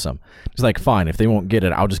is awesome. He's like, fine, if they won't get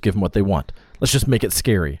it, I'll just give them what they want. Let's just make it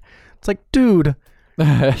scary. It's like, dude,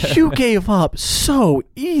 you gave up so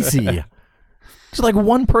easy. It's like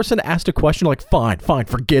one person asked a question, like, fine,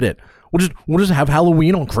 forget it. We'll just have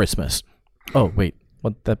Halloween on Christmas. Oh, wait,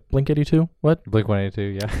 what, that Blink-182? What?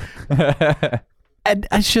 Blink-182, yeah. And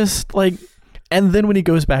it's just like, and then when he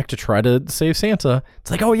goes back to try to save Santa,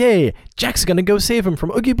 it's like, oh, yay, Jack's going to go save him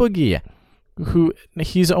from Oogie Boogie, who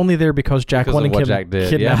he's only there because Jack wanted him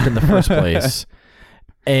kidnapped in the first place.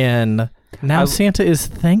 And now Santa is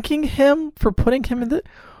thanking him for putting him in the...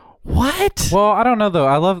 What? Well, I don't know though.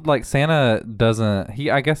 I love like Santa doesn't.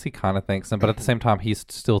 I guess he kind of thanks him, but at the same time, he's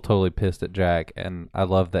still totally pissed at Jack. And I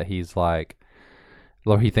love that he's like,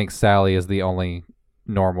 or he thinks Sally is the only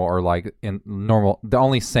normal or like the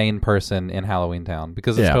only sane person in Halloween Town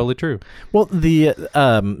because it's totally true. Well,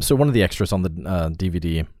 so one of the extras on the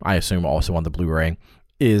DVD, I assume also on the Blu-ray,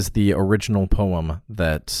 is the original poem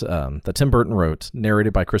that Tim Burton wrote,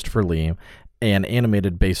 narrated by Christopher Lee, and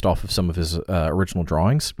animated based off of some of his original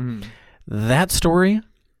drawings. Mm. That story,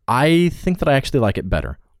 I think that I actually like it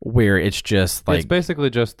better, where it's just like... It's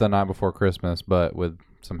basically just The Night Before Christmas, but with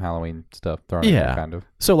some Halloween stuff thrown in there, kind of.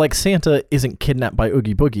 So like Santa isn't kidnapped by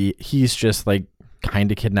Oogie Boogie, he's just like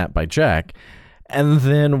kind of kidnapped by Jack. And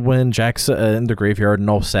then when Jack's in the graveyard and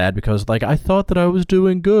all sad because like, I thought that I was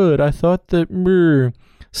doing good. I thought that...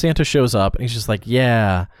 Santa shows up and he's just like,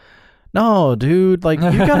 yeah... No, dude, like,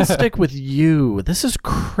 you gotta stick with you. This is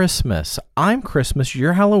Christmas. I'm Christmas.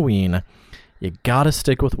 You're Halloween. You gotta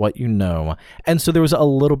stick with what you know. And so there was a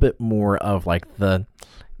little bit more of, like,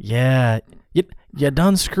 you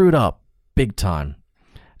done screwed up big time.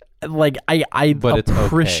 Like, I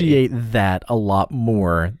appreciate that a lot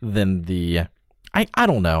more than I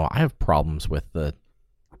don't know. I have problems with the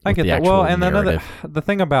I get that. Well, and narrative. the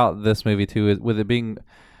thing about this movie, too, is with it being...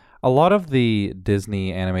 A lot of the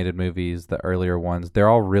Disney animated movies, the earlier ones, they're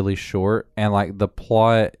all really short, and like the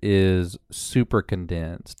plot is super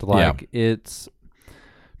condensed. Like it's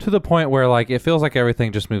to the point where like it feels like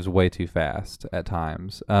everything just moves way too fast at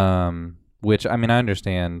times. Which I mean, I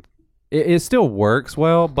understand it still works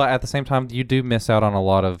well, but at the same time, you do miss out on a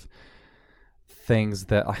lot of things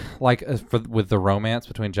that like with the romance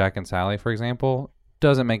between Jack and Sally, for example.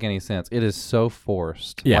 Doesn't make any sense. It is so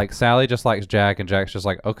forced. Yeah. Like Sally just likes Jack and Jack's just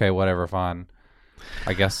like, okay, whatever, fine.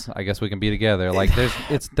 I guess we can be together. Like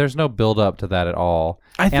there's no build up to that at all.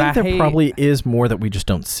 I think there probably is more that we just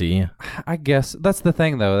don't see. I guess that's the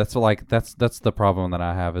thing though. That's the problem that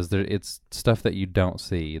I have is it's stuff that you don't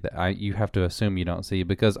see that you have to assume you don't see,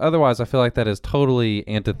 because otherwise I feel like that is totally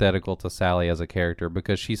antithetical to Sally as a character,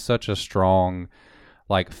 because she's such a strong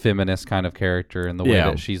like feminist kind of character in the way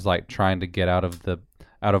that she's like trying to get out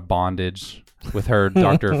of bondage with her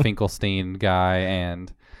Dr. Finkelstein guy,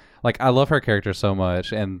 and like I love her character so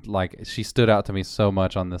much, and like she stood out to me so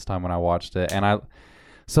much on this time when I watched it. And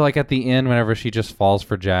so like at the end, whenever she just falls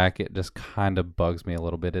for Jack, it just kind of bugs me a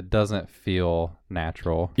little bit. It doesn't feel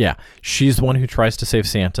natural. Yeah, she's the one who tries to save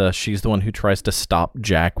Santa. She's the one who tries to stop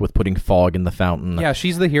Jack with putting fog in the fountain. Yeah,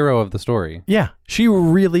 she's the hero of the story. Yeah, she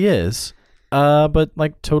really is. But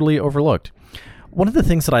like totally overlooked. One of the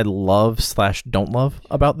things that I love / don't love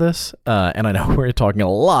about this, and I know we're talking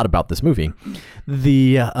a lot about this movie,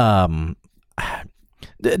 to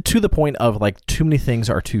the point of like too many things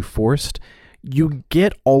are too forced, you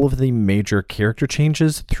get all of the major character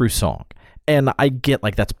changes through song. And I get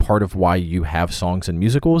like that's part of why you have songs in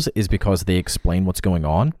musicals, is because they explain what's going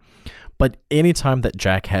on. But anytime that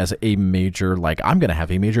Jack has a major, like I'm going to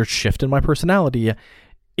have a major shift in my personality,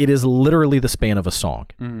 it is literally the span of a song,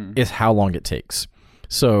 is how long it takes.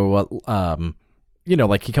 So,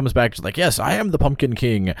 like he comes back to like, yes, I am the Pumpkin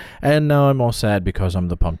King, and now I'm all sad because I'm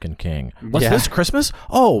the Pumpkin King. What's this, Christmas?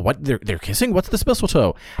 Oh, what, they're kissing? What's this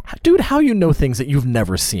mistletoe? Dude, how you know things that you've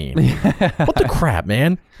never seen? What the crap,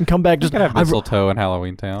 man? And come back, just have mistletoe in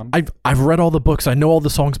Halloween Town. I've read all the books. I know all the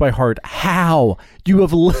songs by heart. How? You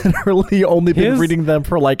have literally only been reading them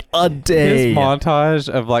for like a day. His montage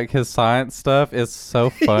of like his science stuff is so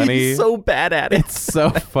funny. He's so bad at it. It's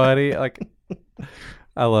so funny. Like,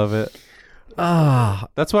 I love it.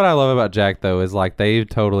 That's what I love about Jack though, is like they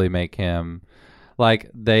totally make him,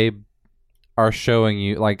 like they are showing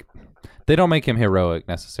you, like they don't make him heroic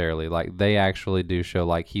necessarily. Like they actually do show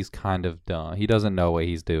like he's kind of dumb. He doesn't know what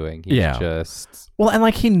he's doing. He's just... Well, and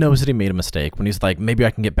like he knows that he made a mistake when he's like, maybe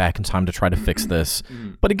I can get back in time to try to fix this.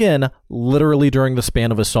 But again, literally during the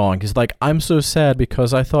span of a song, he's like, I'm so sad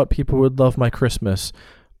because I thought people would love my Christmas,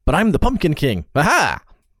 but I'm the Pumpkin King. Aha!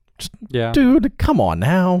 Just, dude, come on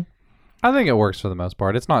now. I think it works for the most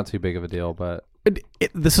part. It's not too big of a deal, but...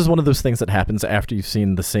 This is one of those things that happens after you've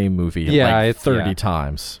seen the same movie like 30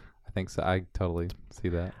 times. I think so. I totally see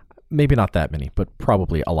that. Maybe not that many, but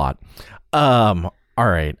probably a lot. All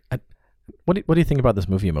right. What do you think about this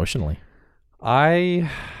movie emotionally?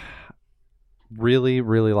 I really,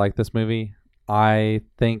 really like this movie. I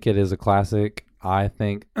think it is a classic. I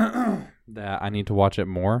think that I need to watch it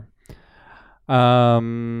more.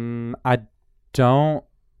 I don't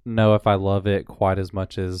know if I love it quite as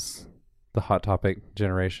much as the Hot Topic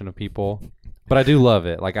generation of people, but I do love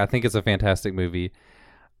it. Like, I think it's a fantastic movie.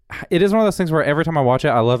 It is one of those things where every time I watch it,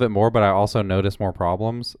 I love it more, but I also notice more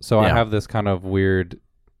problems. So I have this kind of weird,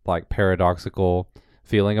 like, paradoxical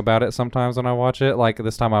feeling about it sometimes when I watch it. Like,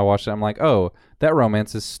 this time I watched it, I'm like, oh, that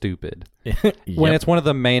romance is stupid. When it's one of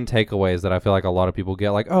the main takeaways that I feel like a lot of people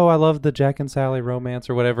get, like, oh, I love the Jack and Sally romance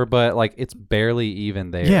or whatever, but like it's barely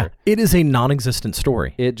even there. Yeah, it is a non-existent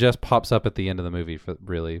story. It just pops up at the end of the movie,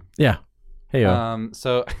 really. Yeah. Hey,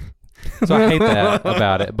 so I hate that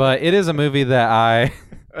about it, but it is a movie that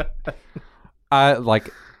I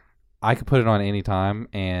like. I could put it on any time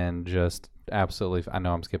and just absolutely. I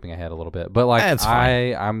know I'm skipping ahead a little bit, but like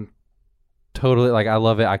I'm totally like I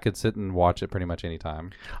love it. I could sit and watch it pretty much any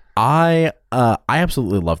time. I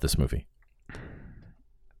absolutely love this movie.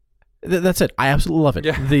 That's it. I absolutely love it.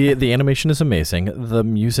 Yeah. The animation is amazing. The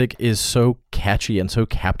music is so catchy and so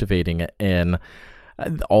captivating, and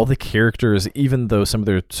all the characters, even though some of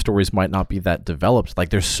their stories might not be that developed, like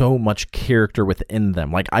there's so much character within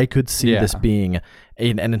them. Like I could see this being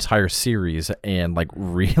an entire series and like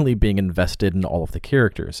really being invested in all of the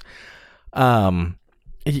characters.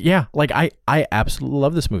 Yeah, like I absolutely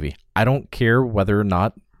love this movie. I don't care whether or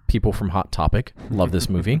not people from Hot Topic love this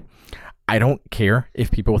movie. I don't care if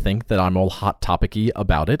people think that I'm all Hot Topic-y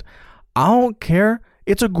about it. I don't care.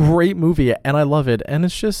 It's a great movie and I love it, and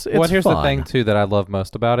it's here's fun. The thing too that I love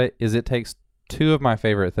most about it is it takes two of my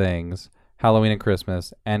favorite things, Halloween and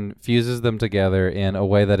Christmas, and fuses them together in a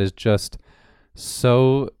way that is just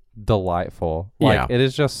so delightful. Like it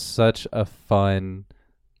is just such a fun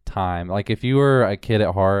time. Like if you were a kid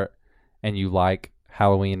at heart and you like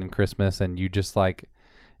Halloween and Christmas and you just like,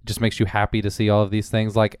 it just makes you happy to see all of these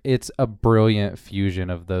things, like it's a brilliant fusion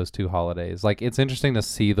of those two holidays. Like it's interesting to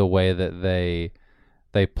see the way that they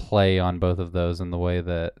play on both of those, and the way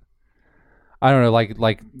that I don't know, like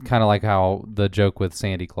kind of like how the joke with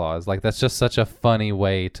Sandy Claus, like that's just such a funny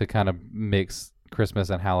way to kind of mix Christmas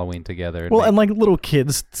and Halloween together. Well, and like little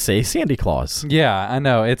kids say Santa Claus. Yeah, I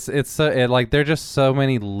know. It's like there are just so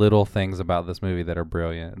many little things about this movie that are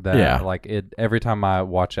brilliant. That like it every time I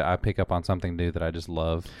watch it, I pick up on something new that I just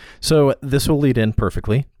love. So this will lead in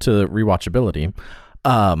perfectly to rewatchability.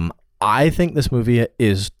 I think this movie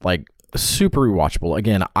is like super rewatchable.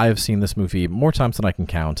 Again, I've seen this movie more times than I can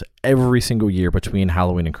count every single year between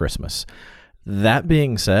Halloween and Christmas. That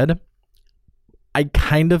being said, I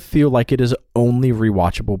kind of feel like it is only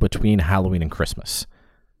rewatchable between Halloween and Christmas.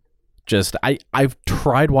 Just I've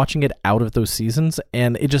tried watching it out of those seasons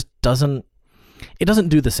and it just doesn't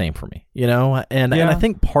do the same for me, you know? And I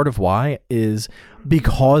think part of why is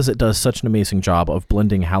because it does such an amazing job of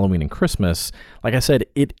blending Halloween and Christmas. Like I said,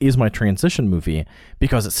 it is my transition movie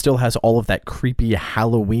because it still has all of that creepy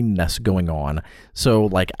Halloween-ness going on. So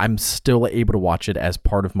like I'm still able to watch it as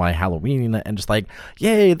part of my Halloween and just like,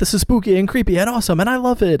 yay, this is spooky and creepy and awesome and I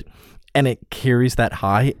love it. And it carries that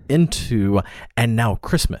high into and now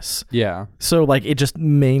Christmas. Yeah. So like it just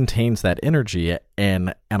maintains that energy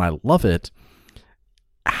and I love it.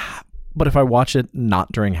 But if I watch it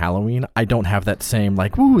not during Halloween, I don't have that same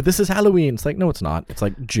like, "Woo, this is Halloween." It's like, no, it's not. It's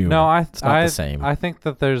like June. No, it's not the same. I think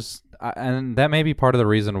that and that may be part of the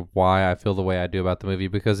reason why I feel the way I do about the movie,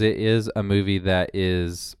 because it is a movie that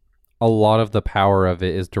is a lot of the power of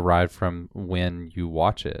it is derived from when you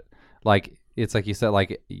watch it. Like it's like you said,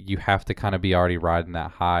 like you have to kind of be already riding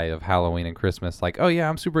that high of Halloween and Christmas. Like, oh yeah,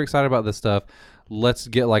 I'm super excited about this stuff. Let's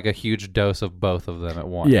get like a huge dose of both of them at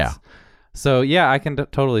once. Yeah. So, yeah, I can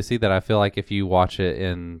totally see that. I feel like if you watch it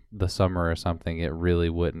in the summer or something, it really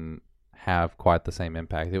wouldn't have quite the same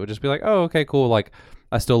impact. It would just be like, oh, okay, cool. Like,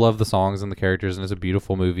 I still love the songs and the characters, and it's a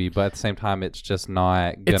beautiful movie, but at the same time, it's just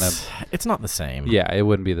not going to... It's not the same. Yeah, it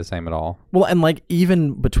wouldn't be the same at all. Well, and like,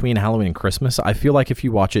 even between Halloween and Christmas, I feel like if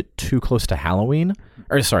you watch it too close to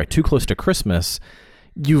too close to Christmas,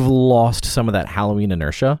 you've lost some of that Halloween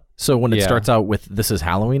inertia. So when it starts out with, this is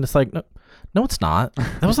Halloween, it's like... No, it's not.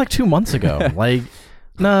 That was like 2 months ago. Like,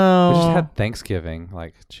 no. We just had Thanksgiving.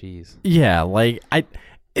 Like, jeez. Yeah, like,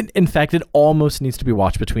 in fact, it almost needs to be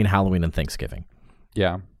watched between Halloween and Thanksgiving.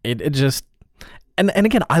 Yeah. It just... And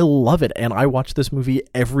again, I love it, and I watch this movie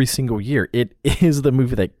every single year. It is the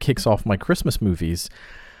movie that kicks off my Christmas movies.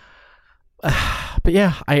 But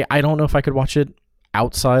yeah, I don't know if I could watch it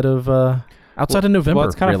outside of November. Well,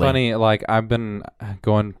 it's kind of really funny. Like I've been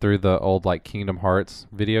going through the old like Kingdom Hearts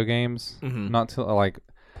video games, and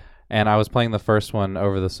I was playing the first one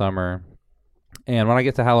over the summer. And when I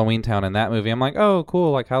get to Halloween Town in that movie, I'm like, oh,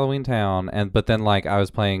 cool, like Halloween Town. But then like I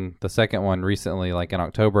was playing the second one recently, like in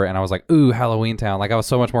October, and I was like, ooh, Halloween Town. Like I was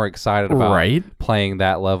so much more excited about playing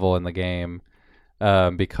that level in the game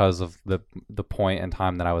because of the point in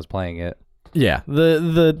time that I was playing it. Yeah,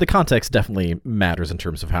 the context definitely matters in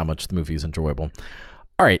terms of how much the movie is enjoyable.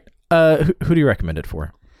 All right, who do you recommend it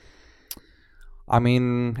for? I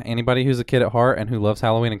mean, anybody who's a kid at heart and who loves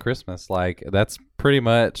Halloween and Christmas. Like, that's pretty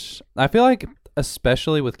much... I feel like,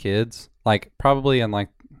 especially with kids, like, probably in, like,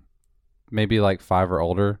 maybe, like, 5 or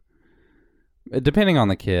older, depending on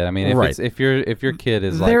the kid. I mean, if your kid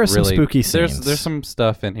is, like, there are really... some spooky scenes. There's some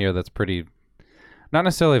stuff in here that's pretty... Not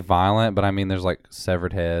necessarily violent, but I mean, there's like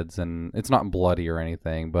severed heads, and it's not bloody or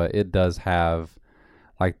anything, but it does have,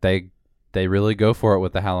 like, they really go for it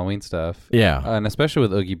with the Halloween stuff. Yeah. And especially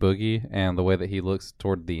with Oogie Boogie and the way that he looks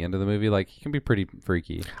toward the end of the movie, like, he can be pretty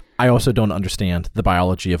freaky. I also don't understand the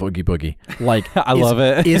biology of Oogie Boogie. Like, I love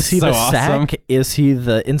it. Is he so the awesome. sack? Is he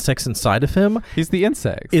the insects inside of him? He's the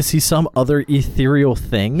insects. Is he some other ethereal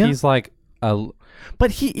thing? He's like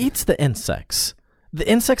But he eats the insects. The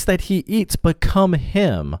insects that he eats become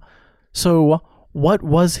him. So what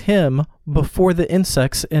was him before the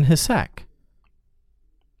insects in his sack?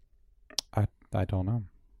 I don't know.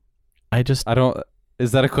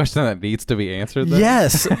 Is that a question that needs to be answered then?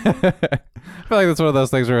 Yes. I feel like that's one of those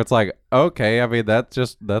things where it's like, okay, I mean,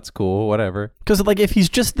 that's cool, whatever. Because, like, if he's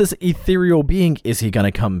just this ethereal being, is he going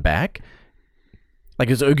to come back? Like,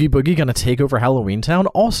 is Oogie Boogie going to take over Halloween Town?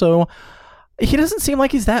 Also, he doesn't seem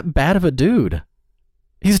like he's that bad of a dude.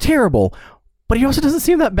 He's terrible, but he also doesn't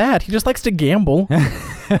seem that bad. He just likes to gamble,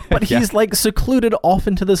 but he's like secluded off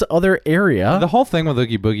into this other area. The whole thing with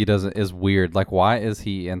Oogie Boogie is weird. Like, why is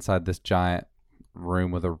he inside this giant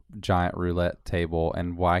room with a giant roulette table,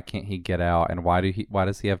 and why can't he get out? And why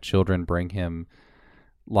does he have children bring him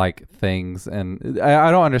like things? And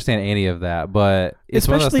I don't understand any of that, but it's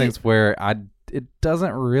one of those things where it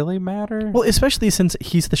doesn't really matter. Well, especially since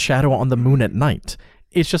he's the shadow on the moon at night.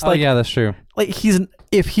 It's just like, yeah, that's true. Like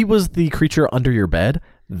if he was the creature under your bed,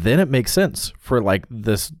 then it makes sense for like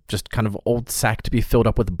this just kind of old sack to be filled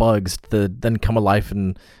up with bugs to then come alive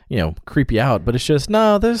and, you know, creep you out. But it's just,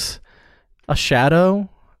 no, there's a shadow.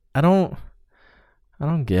 I don't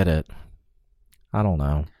get it. I don't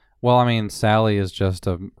know. Well, I mean, Sally is just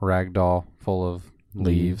a rag doll full of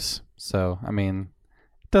leaves. So, I mean,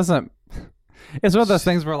 doesn't... It's one of those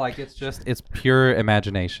things where, like, it's pure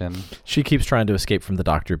imagination. She keeps trying to escape from the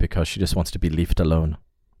doctor because she just wants to be left alone.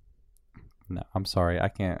 No, I'm sorry. I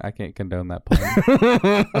can't condone that pun.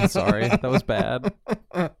 I'm sorry. That was bad.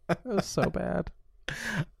 That was so bad.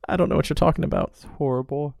 I don't know what you're talking about. It's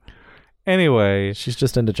horrible. Anyway. She's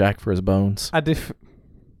just into Jack for his bones.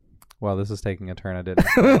 Well, this is taking a turn I didn't.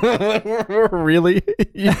 Really?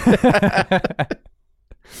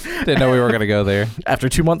 Didn't know we were going to go there. After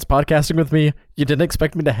 2 months podcasting with me, you didn't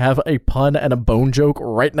expect me to have a pun and a bone joke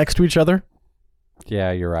right next to each other?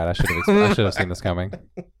 Yeah, you're right. I should have seen this coming.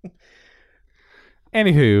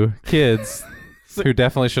 Anywho, kids who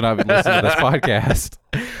definitely should not listen to this podcast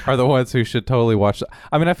are the ones who should totally watch.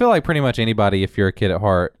 I mean, I feel like pretty much anybody, if you're a kid at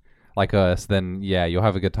heart like us, then yeah, you'll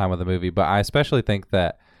have a good time with the movie. But I especially think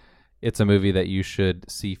that it's a movie that you should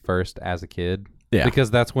see first as a kid. Yeah. Because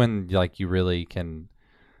that's when like you really can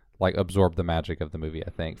like absorb the magic of the movie, I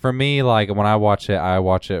think. For me, like when I watch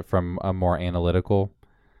it from a more analytical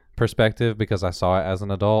perspective because I saw it as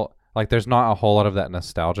an adult. Like there's not a whole lot of that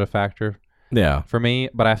nostalgia factor. Yeah. For me,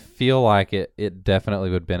 but I feel like it definitely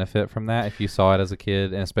would benefit from that if you saw it as a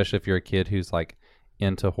kid, and especially if you're a kid who's like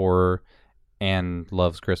into horror and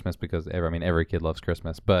loves Christmas because every kid loves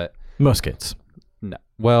Christmas, but most kids. No.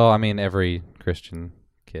 Well, I mean every Christian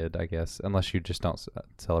kid, I guess, unless you just don't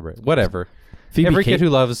celebrate. Whatever. Kid who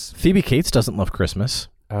loves Phoebe Cates doesn't love Christmas.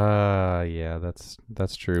 Yeah,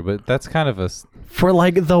 that's true, but that's kind of for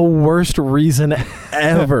like the worst reason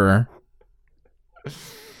ever.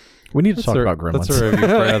 We need to talk about Gremlins. That's a review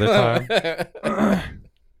for another time.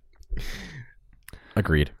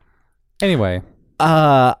 Agreed. Anyway,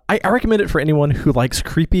 I recommend it for anyone who likes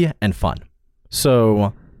creepy and fun.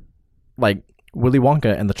 So, like Willy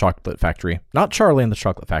Wonka and the Chocolate Factory, not Charlie and the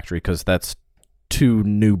Chocolate Factory because that's too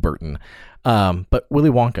new Burton. But Willy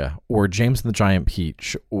Wonka or James and the Giant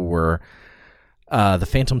Peach or the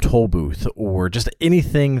Phantom Toll Booth or just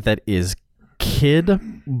anything that is kid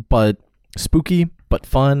but spooky but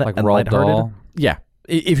fun like and Roald lighthearted. Dahl. Yeah,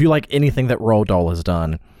 if you like anything that Roald Dahl has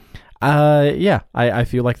done, I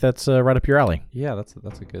feel like that's right up your alley. Yeah, that's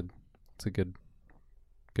a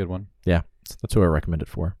good one. Yeah, that's who I recommend it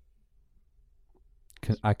for.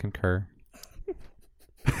 I concur.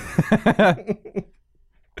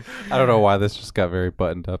 I don't know why this just got very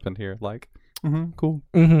buttoned up in here. Like, cool.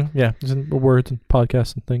 Yeah, just in the words and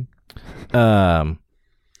podcasts and thing. All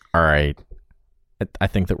right. I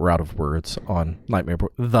think that we're out of words on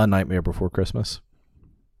The Nightmare Before Christmas.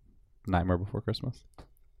 Nightmare Before Christmas.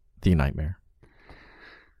 The Nightmare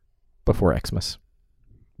Before Xmas.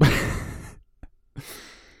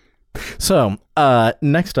 So,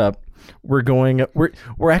 next up,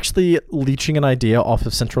 we're actually leeching an idea off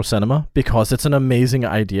of Central Cinema because it's an amazing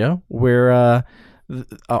idea where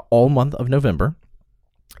all month of November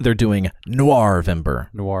they're doing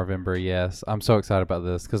Noirvember. Noirvember, yes. I'm so excited about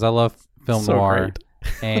this because I love film so noir.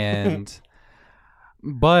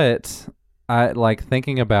 But I like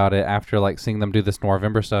thinking about it after like seeing them do this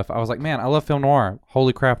Noirvember stuff. I was like, man, I love film noir.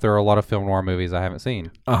 Holy crap, there are a lot of film noir movies I haven't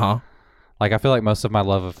seen. Like I feel like most of my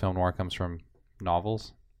love of film noir comes from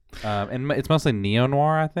novels. And it's mostly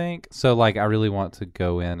neo-noir, I think. So, like, I really want to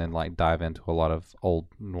go in and, like, dive into a lot of old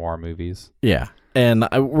noir movies. Yeah. And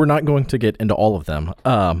we're not going to get into all of them.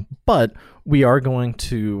 But we are going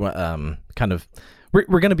to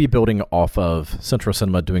we're going to be building off of Central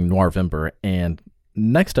Cinema doing Noirvember. And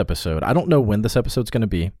next episode, I don't know when this episode's going to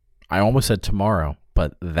be. I almost said tomorrow,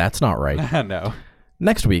 but that's not right. No.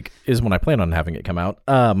 Next week is when I plan on having it come out.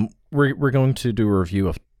 We're going to do a review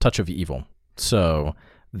of Touch of Evil. So...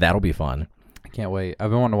 that'll be fun. I can't wait. I've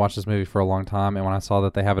been wanting to watch this movie for a long time, and when I saw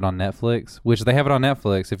that they have it on Netflix, which they have it on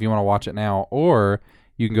Netflix if you want to watch it now, or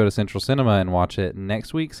you can go to Central Cinema and watch it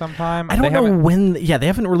next week sometime. I don't know when. Yeah, they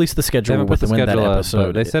haven't released the schedule with when that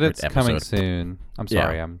episode. They said it's coming soon. I'm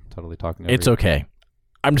sorry, I'm totally talking over It's okay.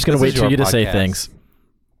 I'm just going to wait for you to say things.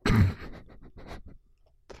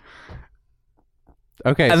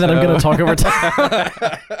 Okay, and then I'm going to talk over time.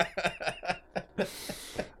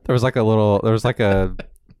 There was like a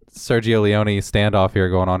Sergio Leone standoff here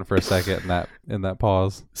going on for a second in that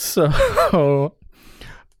pause. So,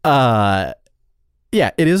 yeah,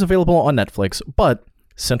 it is available on Netflix, but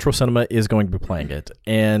Central Cinema is going to be playing it,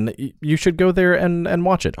 and you should go there and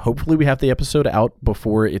watch it. Hopefully we have the episode out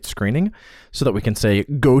before it's screening so that we can say,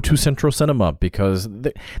 go to Central Cinema, because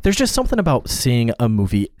there's just something about seeing a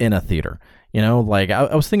movie in a theater. You know, like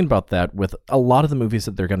I was thinking about that with a lot of the movies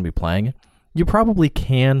that they're going to be playing. You probably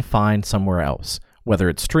can find somewhere else, whether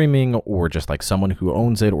it's streaming or just like someone who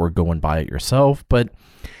owns it or go and buy it yourself, but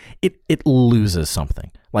it loses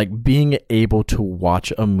something. Like being able to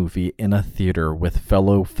watch a movie in a theater with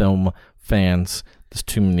fellow film fans. There's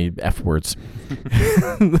too many F words.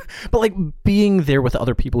 But like being there with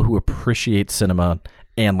other people who appreciate cinema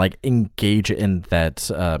and like engage in that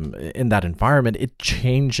environment, it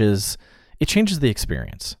changes the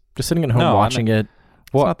experience. Just sitting at home watching it's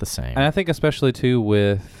not the same. And I think especially too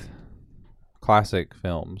with classic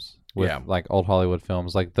films, with like old Hollywood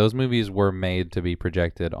films, like those movies were made to be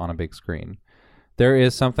projected on a big screen. There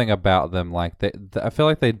is something about them, like I feel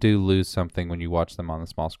like they do lose something when you watch them on the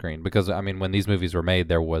small screen, because I mean, when these movies were made,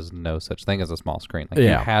 there was no such thing as a small screen. Like you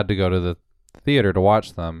had to go to the theater to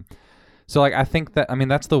watch them. So like I think that, I mean,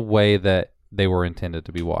 that's the way that they were intended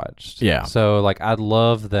to be watched. Yeah. So like I'd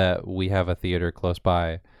love that we have a theater close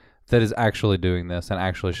by that is actually doing this and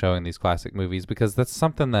actually showing these classic movies, because that's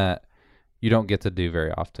something that you don't get to do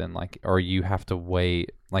very often. Like, or you have to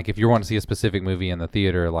wait. Like if you want to see a specific movie in the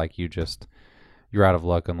theater, like you're out of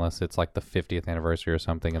luck unless it's like the 50th anniversary or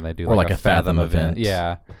something and they do like a Fathom event.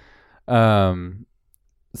 Yeah.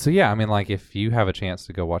 So yeah, I mean, like if you have a chance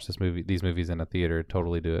to go watch these movies in a theater,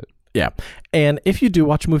 totally do it. Yeah. And if you do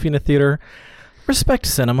watch a movie in a theater, respect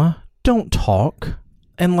cinema. Don't talk.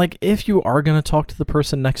 And like if you are going to talk to the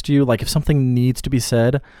person next to you, like if something needs to be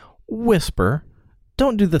said, whisper.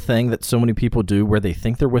 Don't do the thing that so many people do where they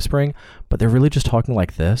think they're whispering, but they're really just talking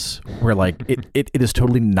like this, where like it is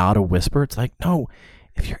totally not a whisper. It's like, no,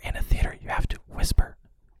 if you're in a theater, you have to whisper.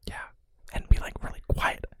 Yeah. And be like really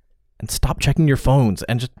quiet and stop checking your phones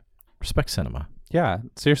and just respect cinema. Yeah.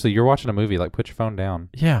 Seriously, you're watching a movie, like put your phone down.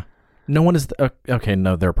 Yeah. No one is, okay,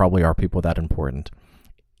 no, there probably are people that important.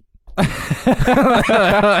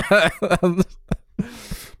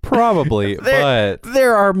 Probably, but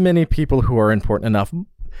there are many people who are important enough.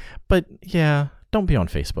 But yeah, don't be on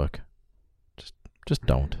Facebook. Just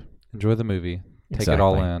don't. Enjoy the movie. Take it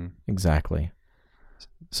all in. Exactly.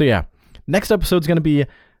 So yeah, next episode's going to be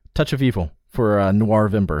Touch of Evil for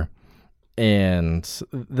Noirvember. And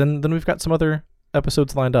then we've got some other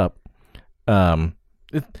episodes lined up.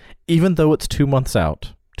 Even though it's 2 months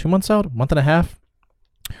out, month and a half,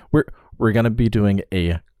 we're going to be doing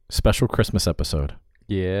a special Christmas episode.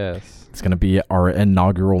 Yes. It's going to be our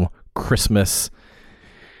inaugural Christmas,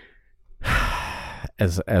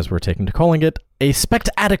 as we're taking to calling it, a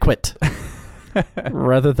spect-adequate.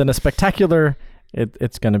 Rather than a spectacular,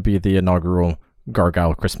 it's going to be the inaugural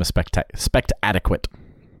Gargoyle Christmas spect-adequate.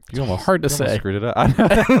 Hard to say. Screwed it up.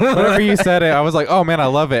 Whenever you said it, I was like, "Oh man, I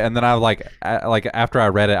love it!" And then I like after I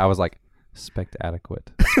read it, I was like,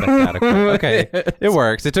 "Spect-adequate." Okay, it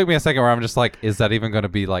works. It took me a second where I'm just like, "Is that even going to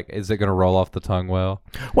be like? Is it going to roll off the tongue well?"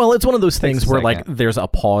 Well, it's one of those things where like there's a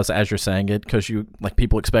pause as you're saying it because you like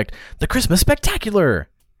people expect the Christmas spectacular.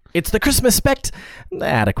 It's the Christmas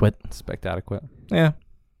spect-adequate. Spect-adequate. Yeah.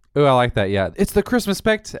 Ooh, I like that. Yeah, it's the Christmas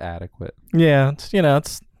spect-adequate. Yeah, it's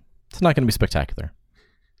not going to be spectacular.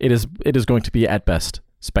 It is going to be, at best,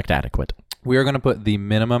 spect-adequate. We are going to put the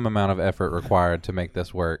minimum amount of effort required to make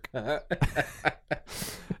this work. And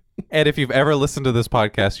if you've ever listened to this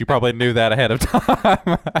podcast, you probably knew that ahead of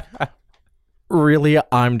time. Really,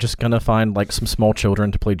 I'm just going to find like some small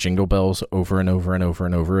children to play Jingle Bells over and over and over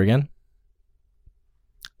and over again.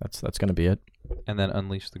 That's going to be it. And then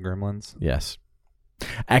unleash the gremlins. Yes.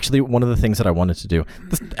 Actually, one of the things that I wanted to do,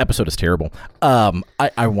 this episode is terrible.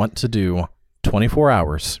 I want to do 24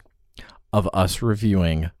 hours of us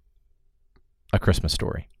reviewing A Christmas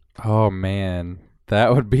Story. Oh man,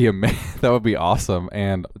 that would be that would be awesome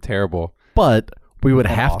and terrible. But we would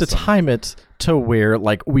have to time it to where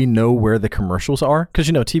like we know where the commercials are, because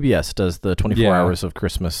TBS does the 24 hours of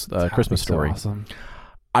Christmas Christmas Story. So awesome.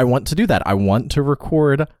 I want to do that. I want to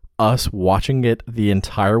record us watching it the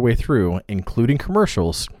entire way through, including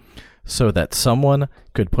commercials, so that someone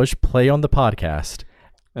could push play on the podcast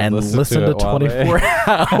and listen to 24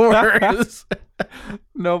 hours.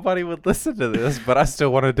 Nobody would listen to this, but I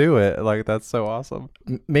still want to do it. Like, that's so awesome.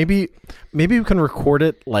 Maybe we can record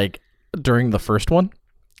it like during the first one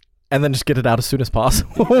and then just get it out as soon as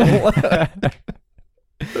possible.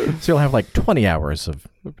 So you'll have like 20 hours of...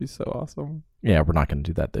 That'd be so awesome. Yeah, we're not going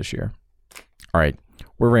to do that this year. All right.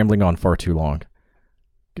 We're rambling on far too long.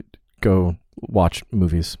 Go watch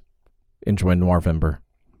movies. Enjoy Noirvember.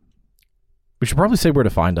 We should probably say where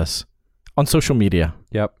to find us. On social media.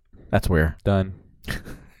 Yep. That's where. Done.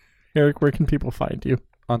 Eric, where can people find you?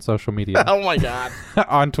 On social media. Oh my God.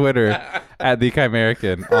 On Twitter at The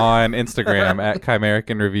Chimerican. On Instagram at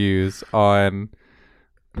Chimerican Reviews. On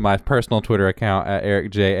my personal Twitter account at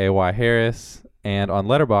Eric J. A. Y. Harris. And on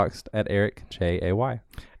Letterboxd at Eric J. A. Y.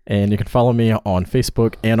 And you can follow me on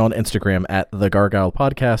Facebook and on Instagram at The Gargoyle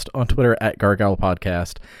Podcast. On Twitter at Gargoyle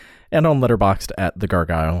Podcast. And on Letterboxd at The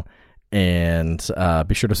Gargoyle. And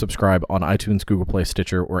be sure to subscribe on iTunes, Google Play,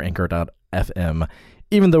 Stitcher, or Anchor.fm.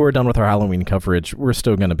 Even though we're done with our Halloween coverage, we're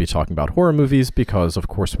still going to be talking about horror movies because, of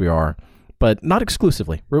course, we are. But not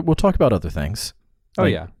exclusively. We'll talk about other things. Oh,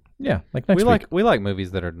 yeah. Yeah, like next week. We like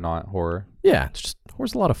movies that are not horror. Yeah, it's just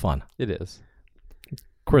horror's a lot of fun. It is.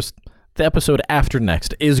 Of course, the episode after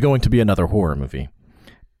next is going to be another horror movie.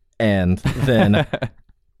 And then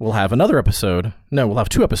we'll have another episode. No, we'll have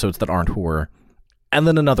 2 episodes that aren't horror. And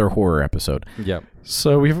then another horror episode. Yep.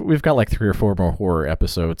 So we've got like 3 or 4 more horror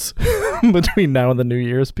episodes between now and the New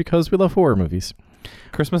Year's because we love horror movies.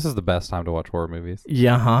 Christmas is the best time to watch horror movies.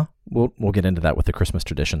 Yeah, huh? We'll get into that with the Christmas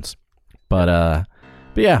traditions. But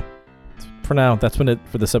yeah, for now, that's been it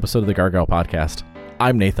for this episode of the Gargoyle Podcast.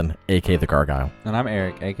 I'm Nathan, aka the Gargoyle. And I'm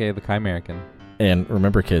Eric, aka the Chimerican. And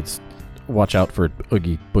remember, kids, watch out for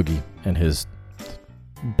Oogie Boogie and his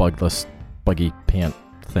bugless buggy pant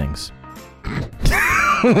things. You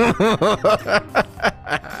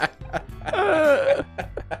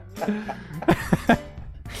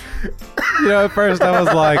know, at first I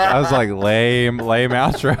was like lame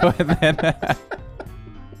outro, and then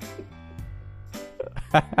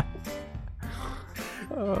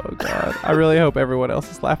oh God, I really hope everyone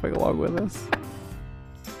else is laughing along with us.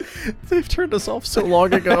 They've turned us off so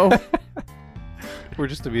long ago. We're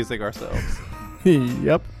just amusing ourselves.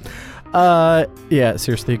 Yep. Yeah,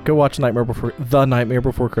 seriously, go watch The Nightmare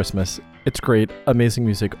Before Christmas. It's great, amazing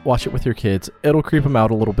music. Watch it with your kids. It'll creep them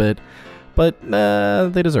out a little bit, but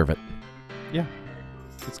they deserve it. Yeah,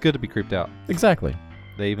 it's good to be creeped out. Exactly.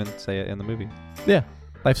 They even say it in the movie. Yeah,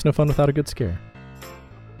 life's no fun without a good scare.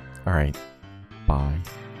 All right, bye.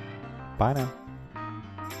 Bye now.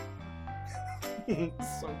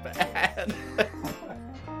 So bad.